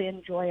might really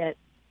enjoy it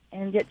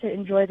and get to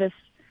enjoy this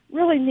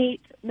really neat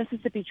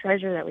Mississippi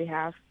treasure that we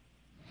have.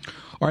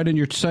 All right, and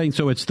you're saying,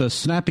 so it's the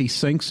Snappy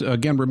Sinks.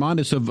 Again, remind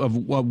us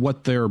of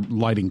what their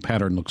lighting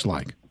pattern looks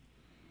like.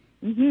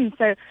 Mm-hmm.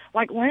 So,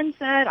 like Lynn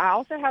said, I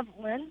also have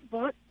Lynn's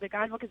book. The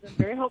guidebook has been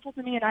very helpful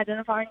to me in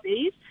identifying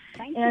these.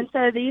 Thank and you.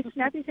 So these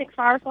Snappy Sink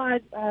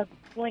fireflies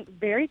blink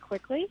very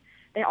quickly.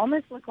 They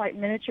almost look like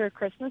miniature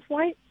Christmas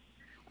lights,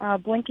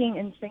 blinking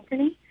in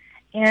synchrony.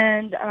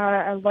 And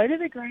a low to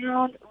the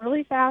ground,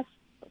 really fast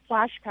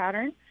flash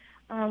pattern.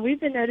 We've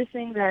been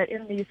noticing that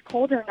in these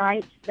colder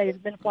nights,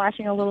 they've been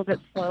flashing a little bit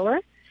slower.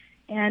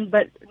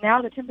 But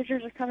now the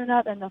temperatures are coming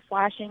up, and the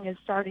flashing is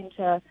starting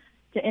to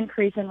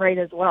increase in rate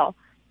as well.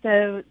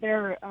 So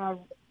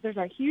there's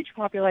a huge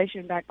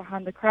population back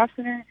behind the Craft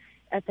Center,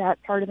 at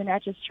that part of the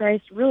Natchez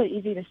Trace. Really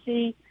easy to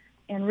see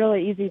and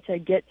really easy to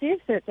get to,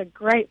 so it's a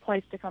great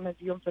place to come and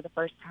view them for the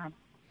first time.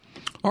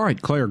 All right,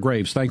 Claire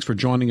Graves, thanks for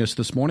joining us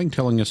this morning,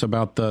 telling us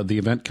about the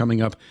event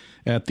coming up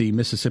at the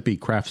Mississippi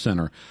Craft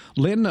Center.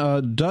 Lynn,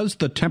 does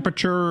the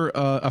temperature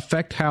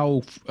affect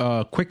how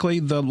quickly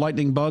the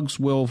lightning bugs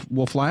will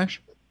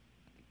flash?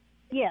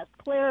 Yes,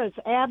 Claire is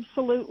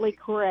absolutely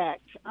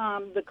correct.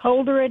 The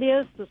colder it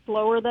is, the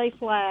slower they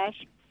flash.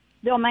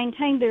 They'll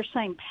maintain their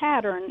same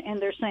pattern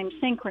and their same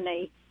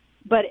synchrony,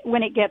 but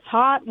when it gets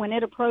hot, when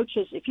it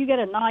approaches, if you get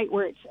a night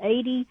where it's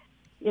 80,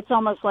 it's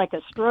almost like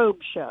a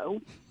strobe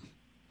show.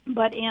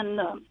 But in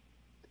the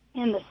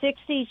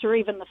 60s or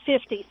even the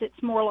 50s,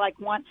 it's more like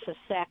once a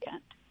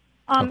second.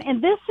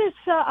 And this is,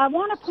 I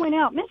want to point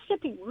out,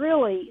 Mississippi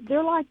really,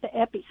 they're like the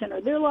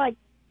epicenter. They're like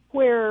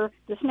where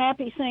the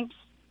snappy sinks,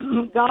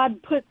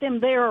 God put them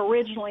there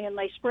originally, and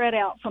they spread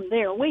out from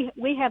there.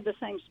 We have the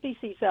same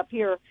species up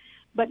here,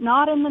 but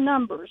not in the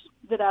numbers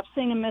that I've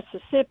seen in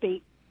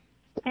Mississippi.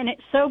 And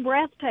it's so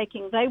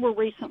breathtaking. They were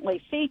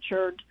recently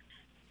featured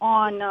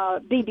on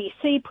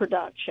BBC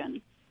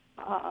production.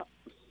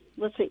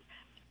 Let's see,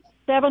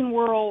 7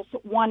 Worlds,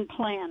 1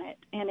 Planet,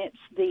 and it's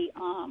the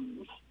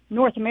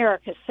North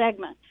America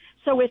segment.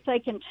 So if they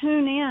can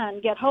tune in,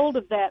 get hold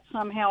of that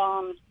somehow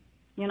on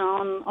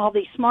all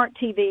these smart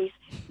TVs,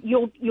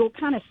 you'll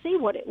kind of see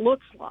what it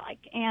looks like.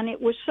 And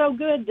it was so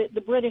good that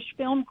the British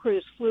film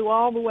crews flew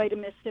all the way to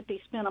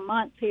Mississippi, spent a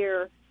month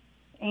here,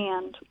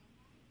 and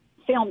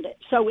filmed it.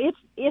 So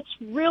it's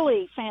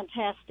really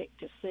fantastic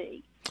to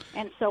see.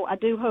 And so I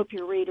do hope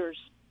your readers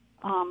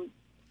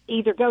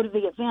either go to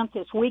the event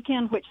this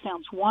weekend, which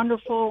sounds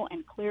wonderful,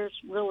 and Claire's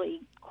really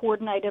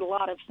coordinated a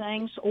lot of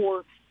things,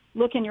 or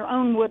look in your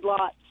own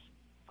woodlots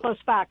close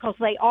by, because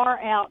they are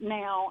out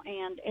now.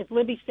 And as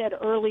Libby said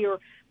earlier,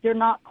 they're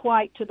not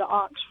quite to the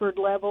Oxford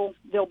level.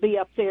 They'll be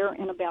up there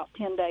in about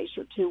 10 days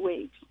or 2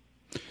 weeks.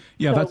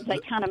 Yeah, so they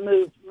kind of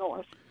moved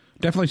north.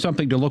 Definitely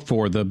something to look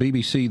for. The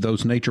BBC,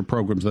 those nature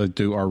programs they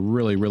do are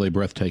really, really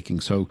breathtaking.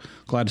 So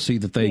glad to see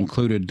that they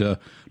included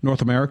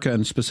North America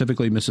and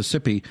specifically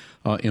Mississippi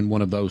in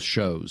one of those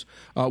shows.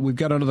 We've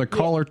got another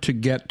caller to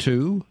get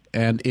to,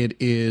 and it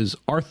is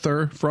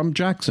Arthur from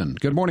Jackson.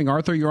 Good morning,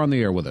 Arthur. You're on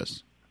the air with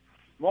us.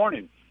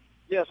 Morning.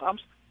 Yes, I'm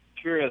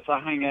curious. I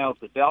hang out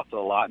at the Delta a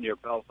lot near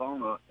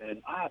Belzona,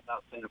 and I have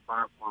not seen a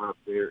firefly up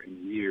there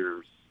in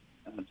years.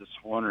 And I just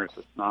wonder if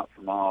it's not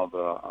from all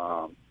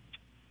the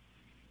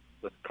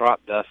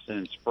crop dusting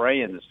and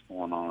spraying that's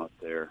going on up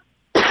there.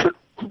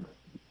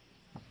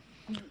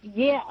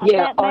 Yeah,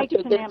 that Arthur,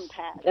 makes an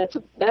impact.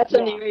 That's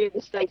an area of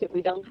the state that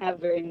we don't have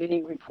very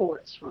many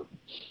reports from.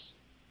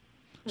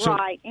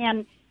 Right,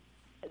 and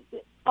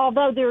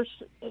although there's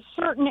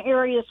certain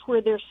areas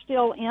where they're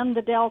still in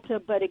the Delta,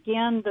 but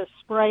again, the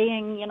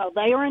spraying,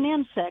 they are an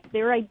insect.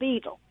 They're a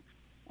beetle.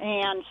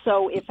 And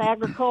so if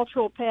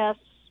agricultural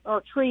pests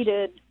are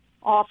treated,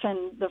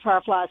 often the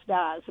fireflies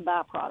die as a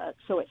byproduct,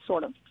 so it's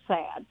sort of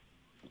sad.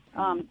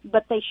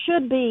 But they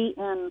should be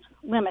in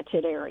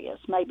limited areas,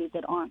 maybe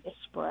that aren't as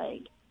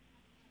sprayed.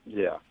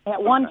 Yeah.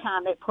 At one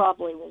time, it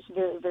probably was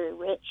very, very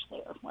rich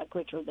there, like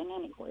richer than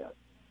anywhere.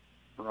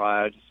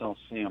 Right. I just don't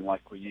see them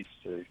like we used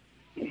to.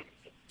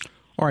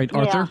 All right,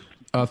 Arthur.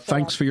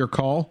 Thanks for your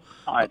call.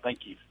 All right.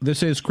 Thank you.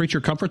 This is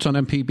Creature Comforts on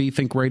MPB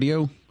Think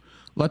Radio.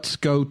 Let's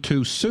go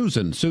to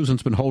Susan.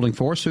 Susan's been holding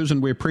for us.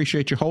 Susan, we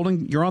appreciate you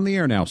holding. You're on the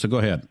air now, so go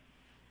ahead.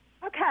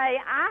 Okay,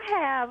 I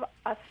have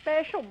a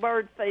special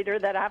bird feeder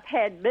that I've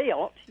had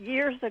built.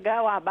 Years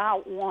ago, I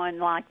bought one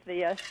like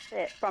this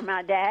for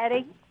my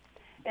daddy,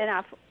 and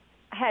I've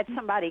had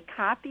somebody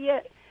copy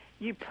it.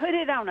 You put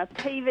it on a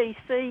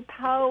PVC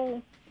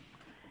pole.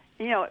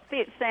 It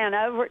fits down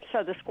over it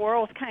so the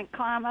squirrels can't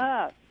climb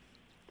up.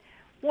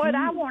 What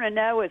I want to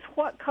know is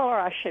what color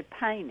I should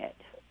paint it.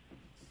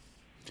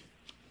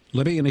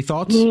 Libby, any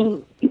thoughts?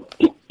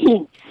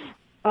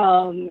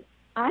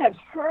 I have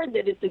heard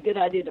that it's a good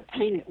idea to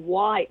paint it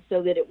white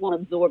so that it won't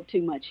absorb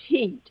too much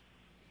heat.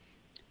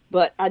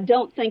 But I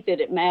don't think that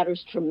it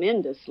matters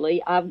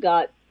tremendously. I've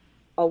got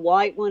a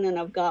white one and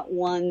I've got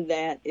one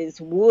that is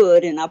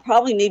wood, and I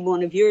probably need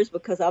one of yours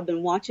because I've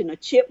been watching a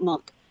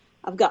chipmunk.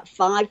 I've got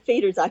 5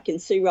 feeders I can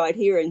see right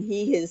here, and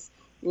he has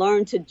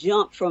learned to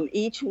jump from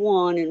each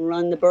one and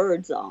run the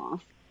birds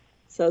off.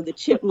 So the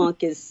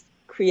chipmunk is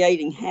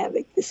creating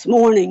havoc this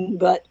morning.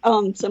 But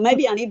so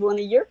maybe I need one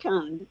of your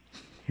kind.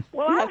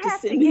 Well, I'll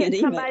have to get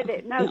somebody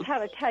that knows how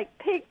to take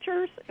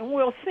pictures, and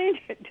we'll send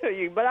it to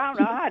you, but I don't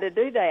know how to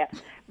do that.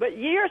 But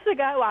years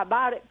ago, I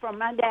bought it from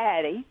my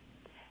daddy,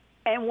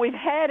 and we've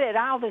had it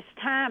all this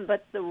time,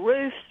 but the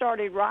roof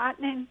started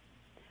rotting,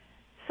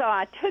 so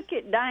I took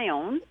it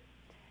down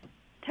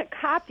to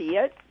copy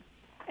it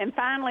and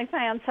finally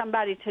found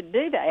somebody to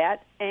do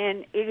that,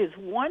 and it is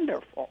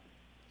wonderful.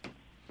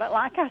 But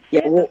like I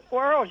said, the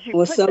squirrels, you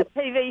put the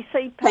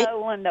PVC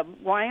pole in the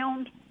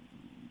ground,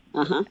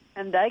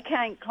 and they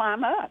can't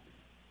climb up.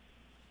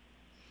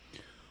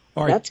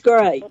 All right. That's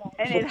great.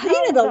 And paint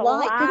it a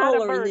light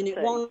color, and then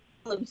it won't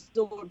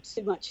absorb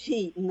too much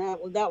heat, and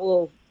that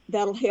will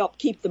that'll help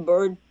keep the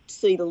bird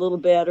seed a little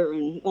better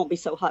and won't be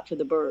so hot for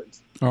the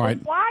birds. All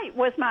right. White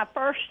was my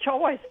first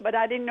choice, but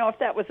I didn't know if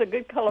that was a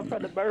good color for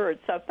the birds,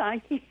 so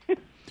thank you.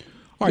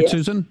 All right,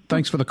 Susan,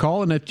 thanks for the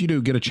call. And if you do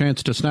get a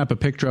chance to snap a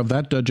picture of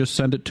that, just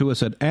send it to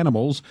us at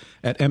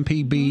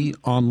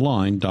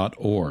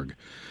animals@mpbonline.org.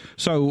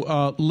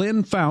 So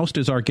Lynn Faust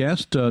is our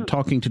guest,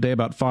 talking today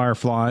about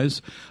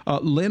fireflies.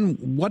 Lynn,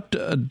 what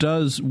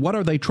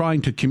are they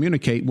trying to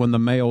communicate when the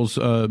males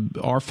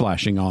are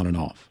flashing on and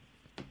off?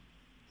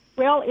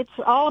 Well, it's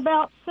all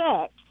about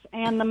sex,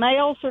 and the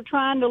males are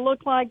trying to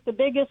look like the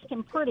biggest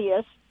and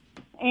prettiest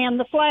and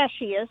the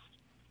flashiest,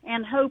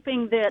 and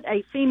hoping that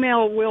a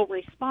female will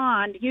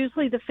respond.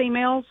 Usually the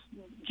females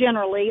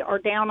generally are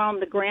down on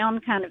the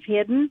ground, kind of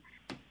hidden,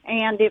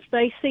 and if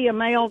they see a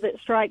male that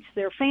strikes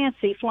their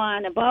fancy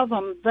flying above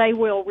them, they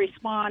will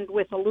respond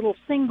with a little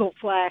single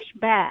flash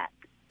back.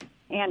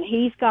 And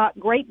he's got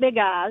great big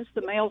eyes.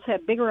 The males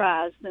have bigger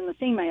eyes than the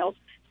females,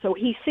 so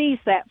he sees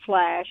that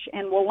flash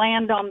and will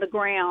land on the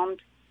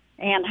ground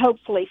and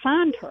hopefully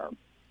find her.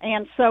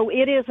 And so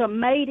it is a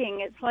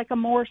mating. It's like a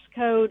Morse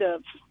code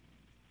of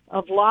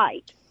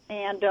light.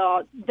 And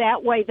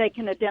that way they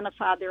can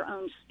identify their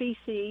own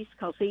species,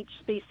 because each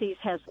species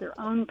has their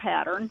own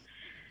pattern.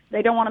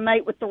 They don't want to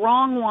mate with the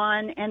wrong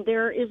one. And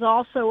there is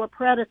also a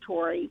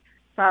predatory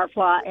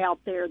firefly out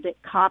there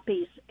that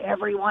copies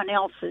everyone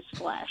else's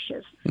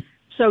flashes.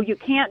 So you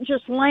can't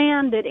just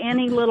land at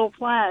any little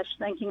flash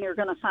thinking you're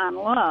going to find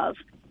love.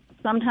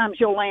 Sometimes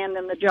you'll land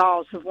in the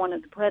jaws of one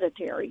of the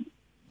predatory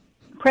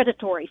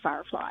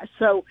fireflies.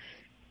 So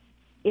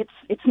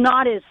it's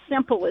not as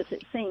simple as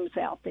it seems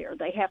out there.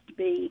 They have to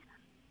be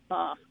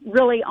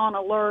really on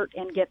alert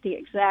and get the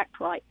exact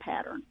right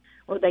pattern,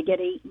 or they get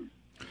eaten.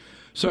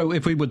 So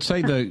if we would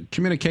say the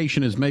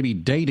communication is maybe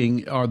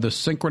dating, are the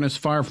synchronous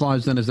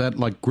fireflies then, is that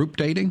like group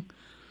dating?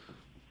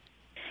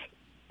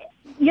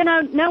 You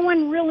know, no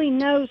one really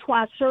knows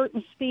why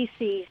certain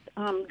species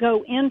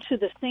go into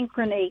the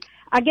synchrony.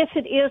 I guess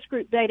it is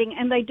group dating,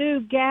 and they do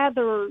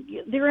gather.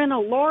 They're in a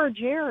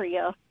large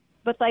area,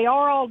 but they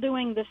are all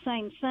doing the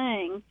same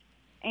thing,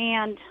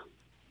 and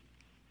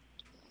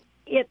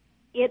it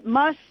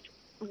must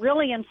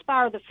really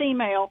inspire the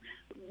female.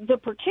 The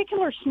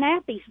particular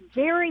snappies,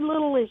 very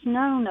little is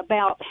known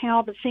about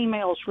how the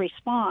females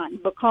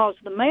respond, because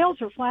the males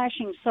are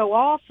flashing so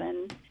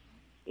often,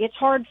 it's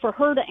hard for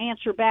her to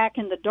answer back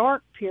in the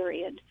dark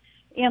period.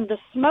 In the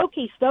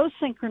Smokies, those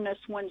synchronous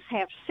ones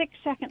have 6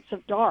 seconds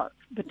of dark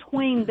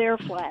between their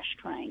flash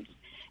trains.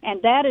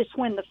 And that is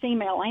when the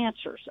female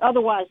answers.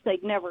 Otherwise,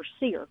 they'd never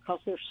see her because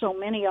there's so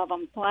many of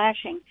them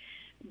flashing.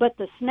 But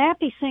the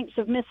snappy sinks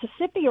of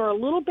Mississippi are a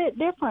little bit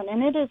different,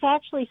 and it is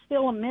actually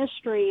still a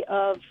mystery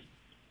of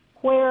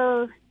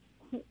where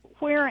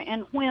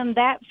and when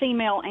that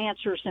female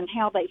answers and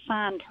how they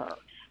find her.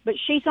 But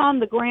she's on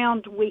the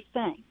ground, we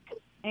think.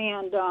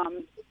 And,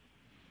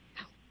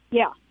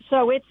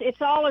 so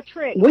it's all a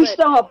trick. We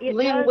saw a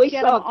pair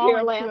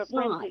last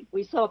night.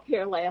 We saw a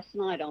pair last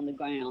night on the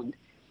ground.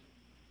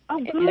 Oh,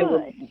 good. And they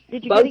were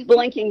both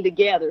blinking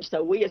together,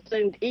 so we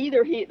assumed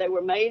either they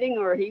were mating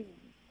or he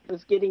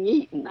was getting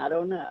eaten. I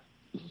don't know.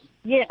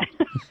 Yeah,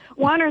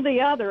 one or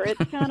the other.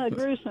 It's kind of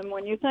gruesome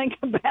when you think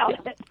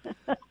about it.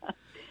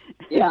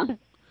 Yeah.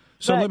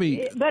 So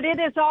but it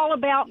is all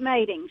about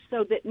mating,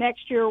 so that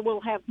next year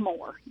we'll have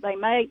more. They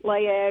mate,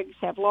 lay eggs,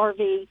 have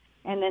larvae,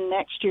 and then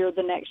next year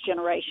the next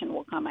generation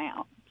will come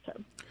out. So,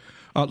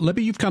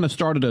 Libby, you've kind of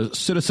started a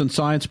citizen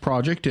science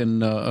project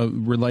in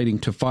relating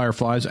to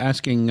fireflies,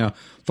 asking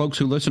folks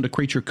who listen to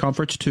Creature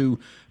Comforts to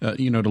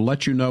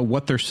let you know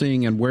what they're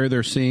seeing and where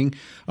they're seeing.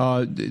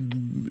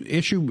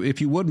 If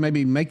you would,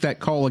 maybe make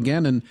that call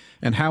again,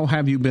 and how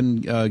have you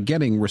been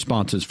getting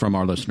responses from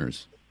our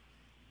listeners?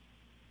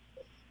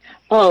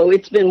 Oh,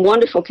 it's been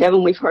wonderful,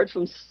 Kevin. We've heard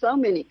from so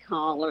many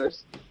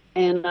callers,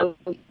 and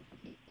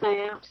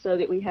so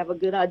that we have a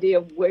good idea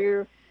of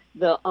where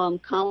the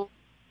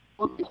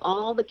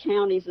all the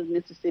counties of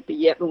Mississippi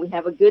yet, but we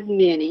have a good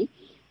many.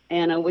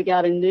 And we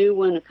got a new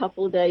one a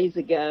couple of days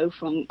ago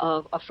from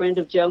a friend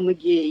of Joe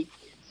McGee.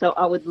 So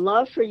I would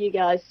love for you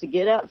guys to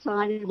get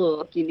outside and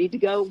look. You need to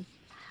go,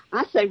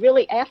 I say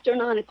really after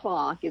 9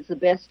 o'clock is the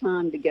best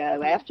time to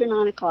go. After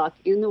 9 o'clock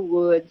in the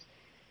woods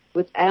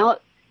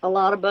without a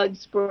lot of bug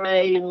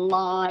spray and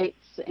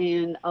lights,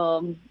 and,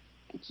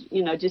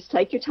 just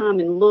take your time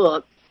and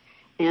look.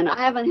 And I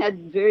haven't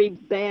had very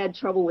bad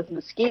trouble with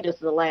mosquitoes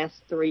the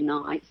last 3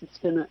 nights. It's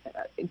been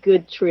a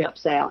good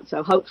trips out.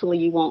 So hopefully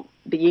you won't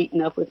be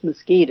eaten up with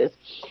mosquitoes.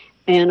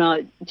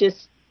 And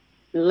just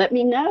let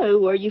me know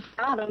where you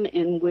found them,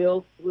 and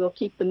we'll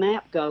keep the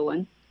map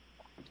going.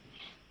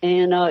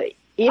 And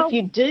if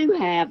you do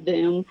have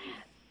them,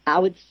 I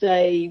would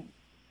say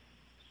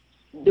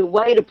the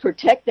way to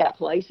protect that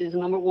place is,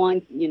 number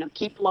one,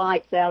 keep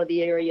lights out of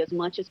the area as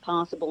much as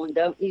possible, and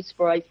don't use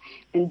sprays,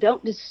 and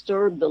don't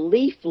disturb the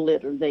leaf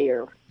litter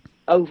there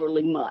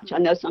overly much. I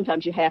know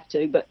sometimes you have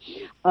to, but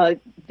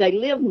they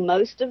live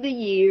most of the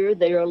year.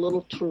 They're a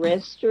little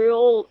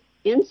terrestrial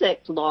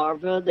insect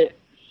larva that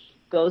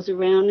goes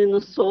around in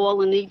the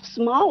soil and eats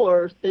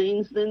smaller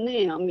things than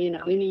them,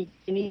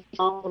 any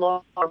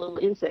small little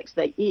insects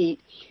they eat.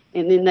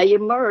 And then they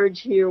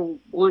emerge here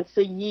once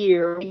a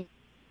year.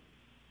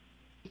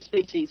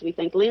 Species, we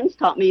think. Lynn's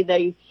taught me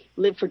they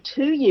live for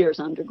 2 years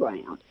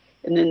underground.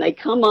 And then they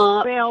come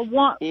up.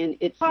 Well, and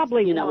it's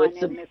probably one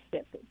it's in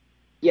Mississippi.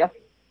 Yeah.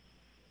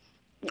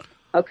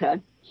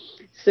 Okay.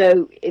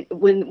 So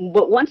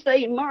but once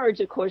they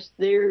emerge, of course,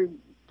 they've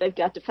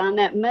got to find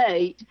that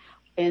mate,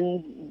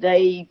 and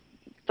they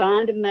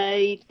find a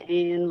mate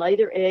and lay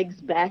their eggs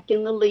back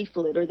in the leaf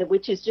litter,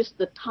 which is just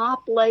the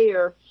top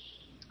layer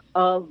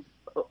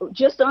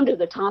just under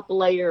the top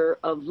layer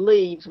of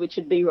leaves, which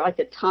would be right at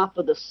the top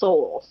of the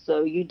soil.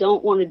 So you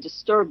don't want to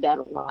disturb that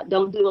a lot.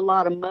 Don't do a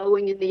lot of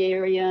mowing in the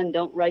area, and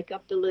don't rake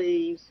up the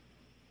leaves.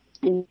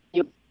 And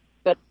you've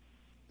got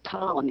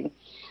colony.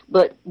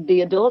 But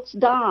the adults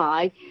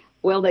die.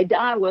 Well, they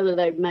die whether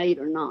they've mate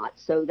or not.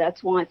 So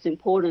that's why it's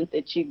important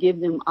that you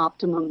give them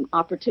optimum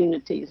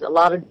opportunities, a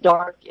lot of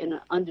dark and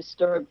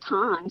undisturbed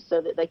time,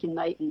 so that they can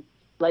mate and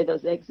lay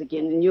those eggs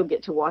again, and you'll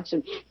get to watch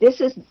them.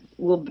 This is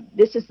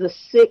the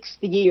 6th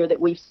year that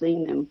we've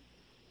seen them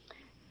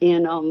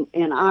on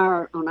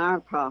our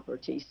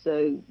property.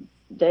 So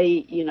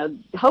they,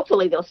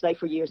 hopefully they'll stay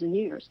for years and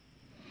years.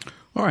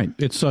 All right,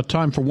 it's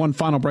time for one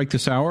final break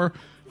this hour.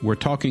 We're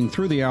talking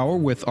through the hour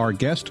with our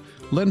guest,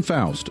 Lynn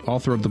Faust,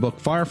 author of the book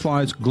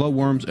Fireflies,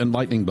 Glowworms, and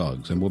Lightning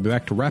Bugs. And we'll be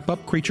back to wrap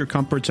up Creature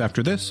Comforts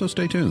after this, so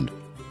stay tuned.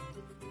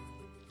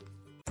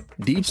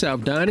 Deep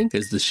South Dining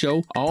is the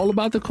show all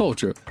about the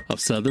culture of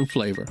Southern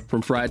flavor,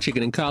 from fried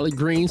chicken and collard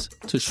greens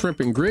to shrimp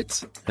and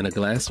grits and a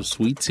glass of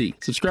sweet tea.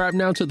 Subscribe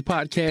now to the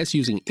podcast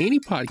using any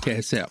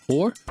podcast app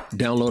or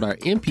download our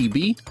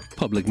MPB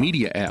public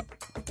media app.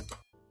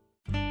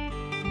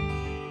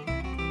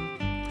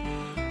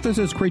 This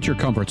is Creature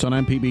Comforts on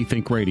MPB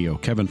Think Radio.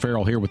 Kevin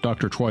Farrell here with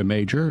Dr. Troy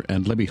Major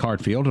and Libby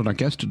Hartfield, and our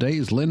guest today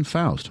is Lynn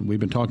Faust.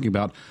 We've been talking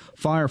about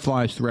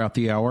fireflies throughout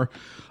the hour.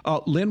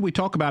 Lynn, we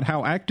talk about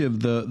how active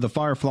the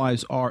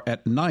fireflies are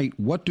at night.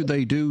 What do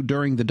they do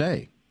during the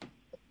day?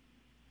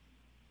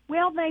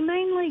 Well, they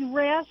mainly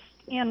rest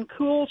in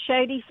cool,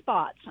 shady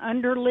spots,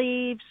 under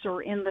leaves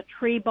or in the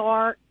tree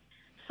bark,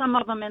 some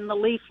of them in the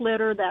leaf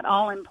litter, that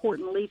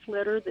all-important leaf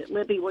litter that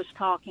Libby was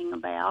talking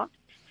about.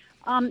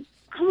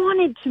 I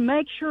wanted to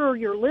make sure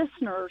your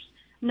listeners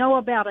know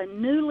about a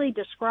newly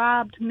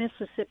described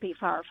Mississippi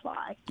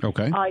firefly.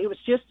 Okay. It was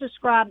just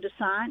described to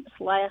science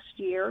last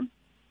year,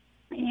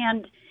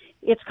 and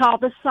it's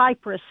called the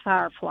cypress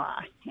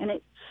firefly. And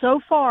it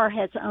so far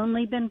has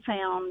only been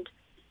found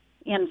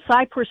in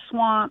cypress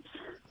swamps.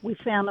 We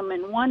found them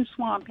in one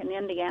swamp in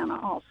Indiana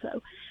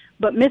also.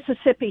 But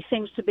Mississippi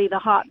seems to be the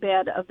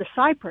hotbed of the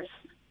cypress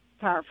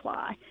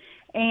firefly.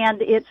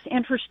 And it's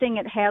interesting,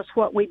 it has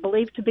what we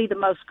believe to be the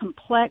most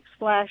complex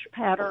flash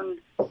pattern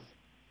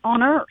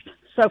on Earth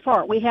so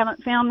far. We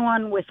haven't found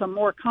one with a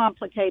more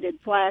complicated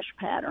flash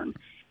pattern.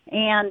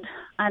 And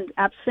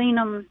I've seen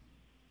them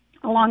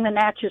along the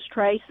Natchez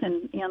Trace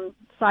in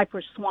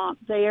Cypress Swamp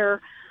there,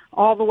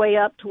 all the way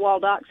up to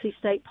Waldocks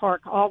State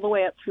Park, all the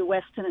way up through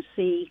West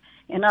Tennessee,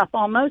 and up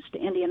almost to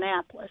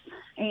Indianapolis.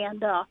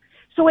 And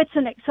so it's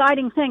an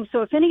exciting thing.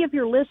 So if any of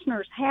your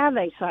listeners have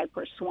a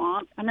cypress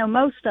swamp, I know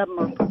most of them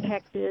are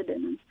protected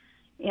and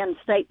in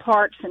state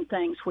parks and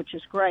things, which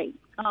is great.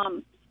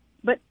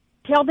 But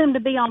tell them to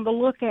be on the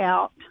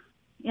lookout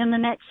in the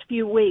next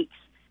few weeks.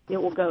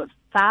 It will go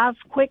 5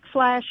 quick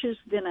flashes,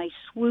 then a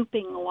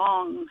swooping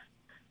long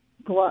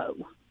glow.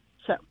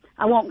 So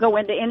I won't go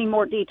into any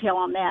more detail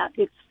on that.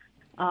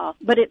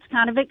 But it's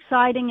kind of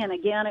exciting, and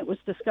again, it was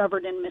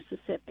discovered in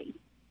Mississippi.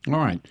 All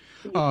right.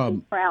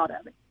 I'm proud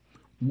of it.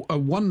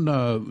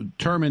 One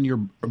term in your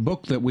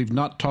book that we've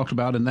not talked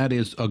about, and that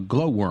is a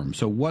glowworm.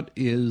 So what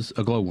is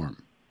a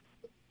glowworm?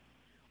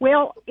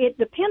 Well, it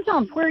depends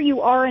on where you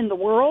are in the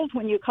world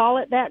when you call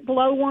it that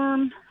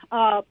glowworm.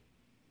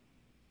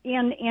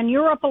 In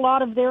Europe, a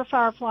lot of their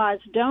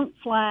fireflies don't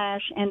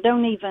flash and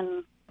don't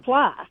even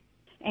fly.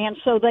 And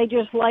so they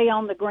just lay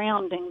on the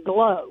ground and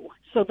glow.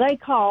 So they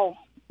call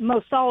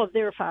most all of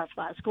their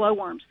fireflies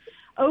glowworms.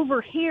 Over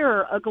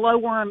here, a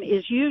glowworm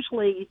is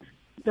usually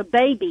the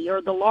baby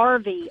or the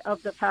larvae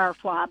of the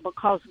firefly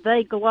because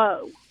they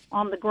glow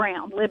on the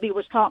ground. Libby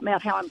was talking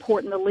about how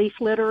important the leaf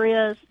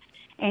litter is,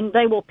 and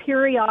they will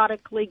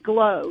periodically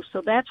glow.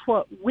 So that's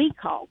what we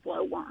call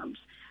glowworms,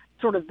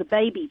 sort of the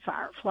baby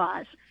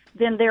fireflies.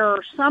 Then there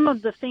are some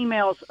of the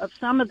females of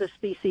some of the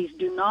species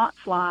do not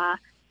fly,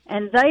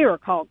 and they are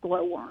called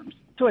glowworms.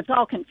 So it's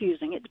all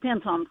confusing. It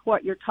depends on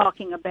what you're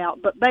talking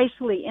about. But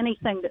basically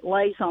anything that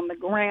lays on the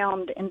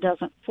ground and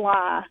doesn't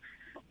fly,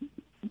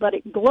 but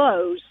it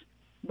glows,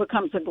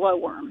 becomes a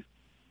glowworm.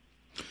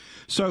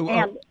 So,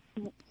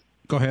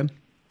 go ahead.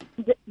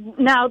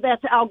 No,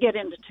 I'll get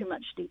into too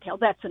much detail.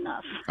 That's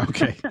enough.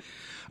 Okay.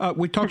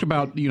 We talked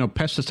about,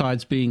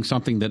 pesticides being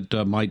something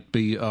that might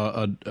be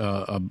a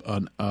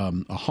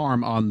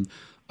harm on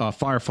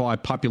firefly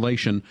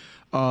population.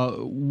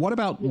 What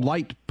about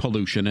light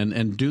pollution?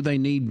 And do they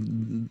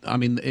need,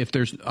 if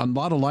there's a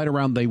lot of light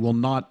around, they will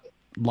not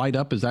light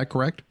up. Is that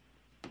correct?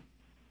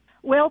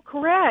 Well,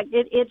 correct.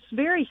 It's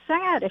very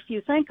sad if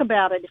you think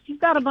about it. If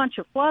you've got a bunch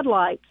of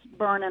floodlights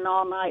burning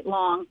all night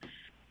long,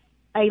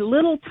 a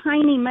little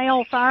tiny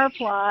male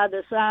firefly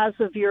the size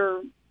of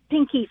your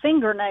pinky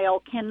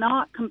fingernail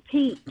cannot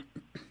compete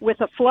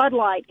with a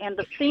floodlight, and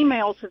the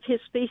females of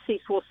his species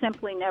will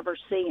simply never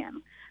see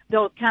him.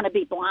 They'll kind of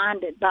be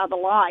blinded by the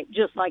light,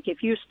 just like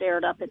if you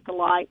stared up at the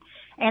light.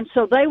 And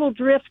so they will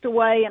drift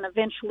away and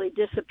eventually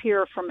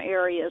disappear from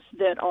areas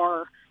that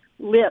are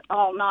lit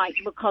all night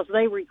because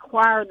they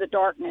require the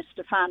darkness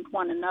to find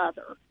one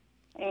another.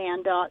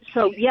 And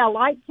so, yeah,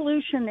 light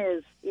pollution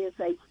is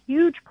a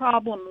huge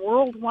problem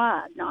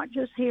worldwide, not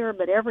just here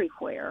but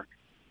everywhere.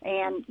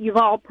 And you've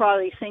all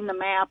probably seen the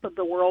map of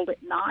the world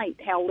at night,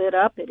 how lit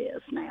up it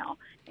is now.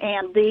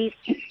 And these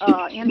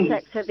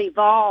insects have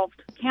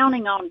evolved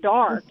counting on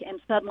dark,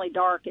 and suddenly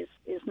dark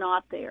is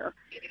not there.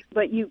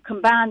 But you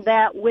combine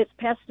that with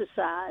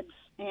pesticides,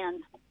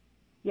 and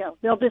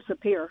they'll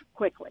disappear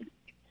quickly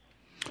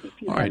if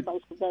you have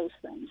both of those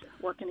things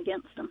working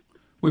against them.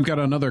 We've got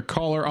another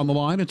caller on the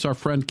line. It's our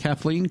friend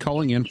Kathleen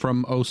calling in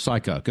from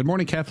Osaka. Good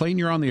morning, Kathleen.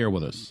 You're on the air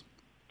with us.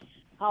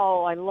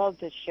 Oh, I love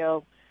this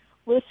show.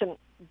 Listen,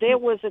 there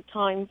was a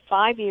time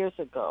 5 years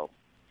ago,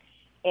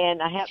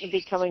 and I happened to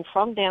be coming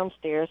from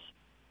downstairs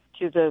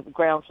to the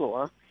ground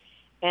floor,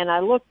 and I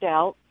looked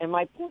out, and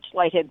my porch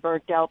light had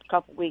burnt out a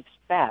couple weeks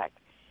back,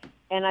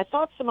 and I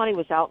thought somebody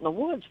was out in the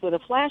woods with a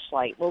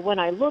flashlight. Well, when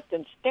I looked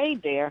and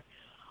stayed there,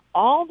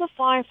 all the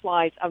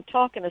fireflies, I'm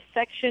talking a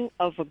section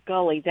of a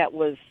gully that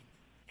was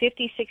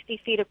 50,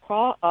 60 feet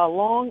across,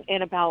 long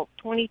and about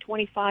 20,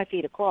 25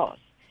 feet across.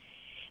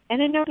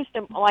 And I noticed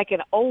them like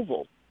an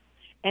oval,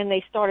 and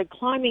they started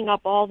climbing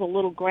up all the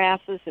little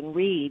grasses and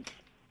reeds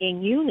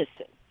in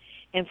unison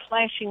and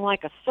flashing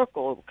like a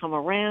circle. It would come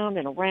around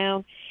and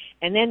around,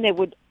 and then they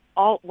would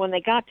all, when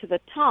they got to the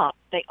top,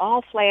 they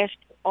all flashed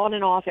on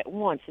and off at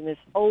once in this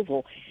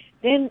oval.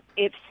 Then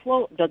it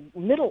the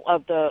middle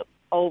of the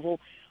oval,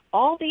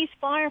 all these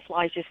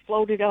fireflies just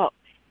floated up,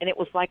 and it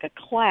was like a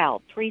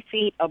cloud 3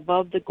 feet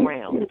above the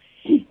ground.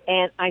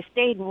 And I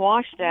stayed and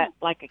watched that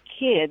like a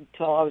kid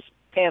till I was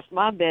past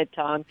my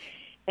bedtime.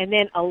 And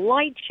then a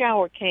light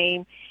shower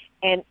came,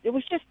 and it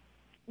was just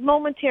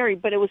momentary,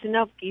 but it was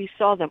enough. You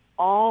saw them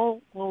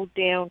all go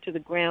down to the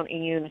ground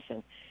in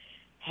unison.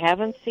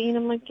 Haven't seen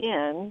them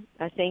again.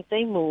 I think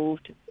they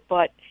moved,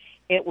 but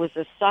it was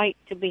a sight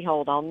to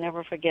behold. I'll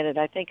never forget it.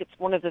 I think it's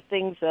one of the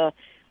things, a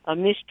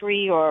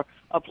mystery or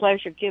a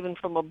pleasure given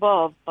from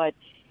above, but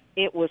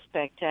it was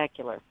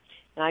spectacular.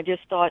 And I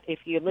just thought if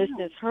your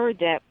listeners heard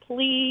that,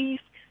 please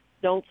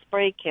don't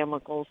spray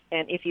chemicals.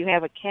 And if you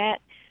have a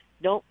cat,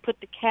 don't put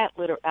the cat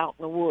litter out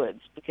in the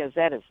woods, because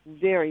that is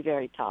very,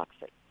 very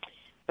toxic.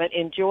 But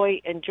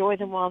enjoy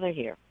them while they're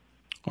here.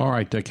 All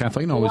right,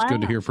 Kathleen, always good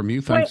to hear from you.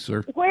 Thanks,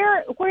 sir.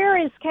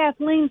 Where is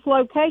Kathleen's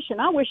location?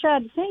 I wish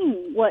I'd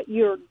seen what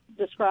you're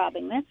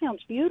describing. That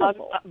sounds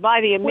beautiful.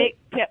 By the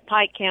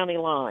Pike County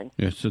line.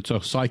 Yes, it's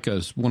Osaka.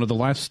 It's one of the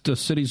last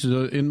cities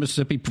in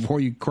Mississippi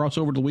before you cross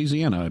over to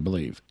Louisiana, I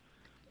believe.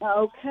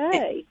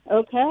 Okay.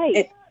 Well,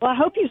 I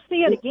hope you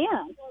see it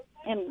again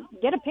and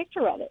get a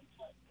picture of it.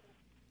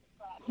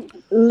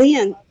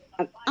 Lynn,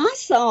 I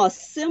saw a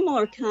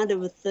similar kind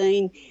of a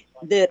thing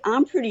that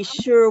I'm pretty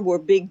sure were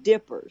Big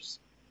Dippers.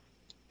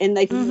 And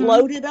they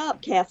floated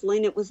up,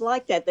 Kathleen. It was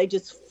like that. They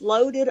just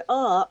floated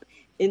up,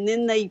 and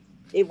then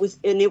it was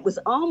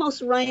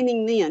almost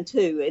raining then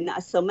too. And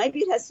so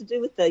maybe it has to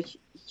do with the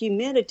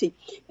humidity.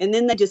 And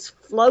then they just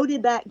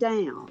floated back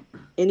down,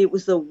 and it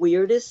was the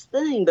weirdest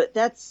thing. But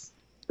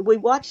we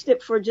watched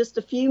it for just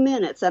a few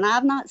minutes, and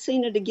I've not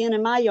seen it again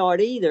in my yard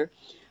either.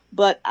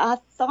 But I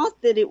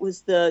thought that it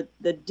was the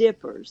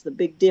dippers, the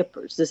Big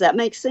Dippers. Does that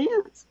make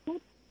sense?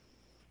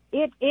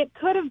 It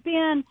could have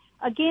been,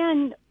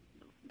 again,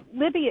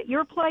 Libby, at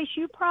your place,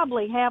 you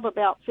probably have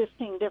about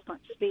 15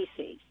 different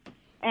species.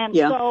 And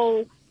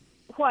so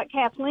what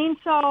Kathleen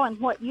saw and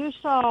what you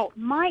saw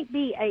might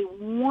be a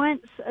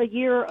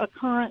once-a-year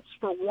occurrence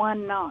for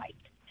one night.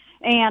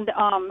 And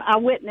I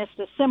witnessed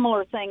a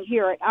similar thing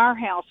here at our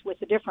house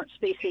with a different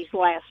species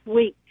last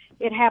week.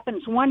 It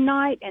happens one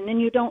night, and then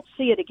you don't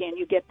see it again.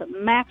 You get the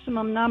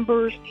maximum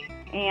numbers,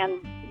 and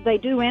they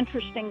do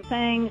interesting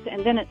things,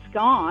 and then it's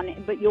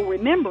gone. But you'll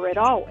remember it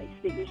always,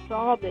 that you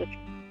saw this.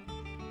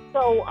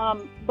 So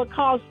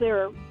because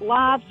their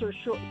lives are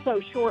so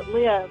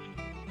short-lived,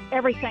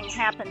 everything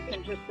happens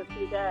in just a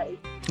few days.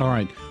 All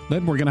right,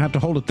 Lynn, we're going to have to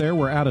hold it there.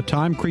 We're out of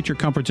time. Creature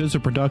Comforts is a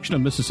production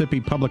of Mississippi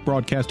Public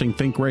Broadcasting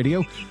Think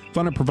Radio,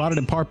 funded and provided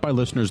in part by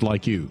listeners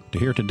like you. To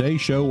hear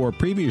today's show or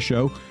previous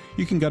show,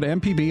 you can go to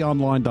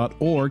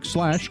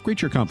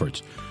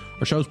mpbonline.org/creaturecomforts.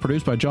 Our show is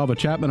produced by Java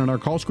Chapman, and our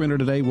call screener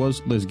today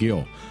was Liz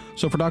Gill.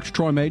 So for Dr.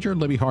 Troy Major,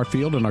 Libby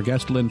Hartfield, and our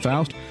guest Lynn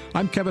Faust,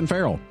 I'm Kevin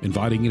Farrell,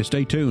 inviting you to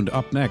stay tuned.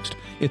 Up next,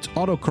 it's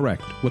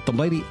AutoCorrect with the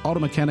lady auto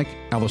mechanic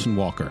Allison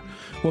Walker.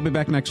 We'll be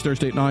back next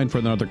Thursday at 9 for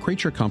another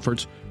Creature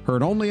Comforts,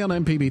 heard only on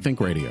MPB Think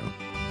Radio.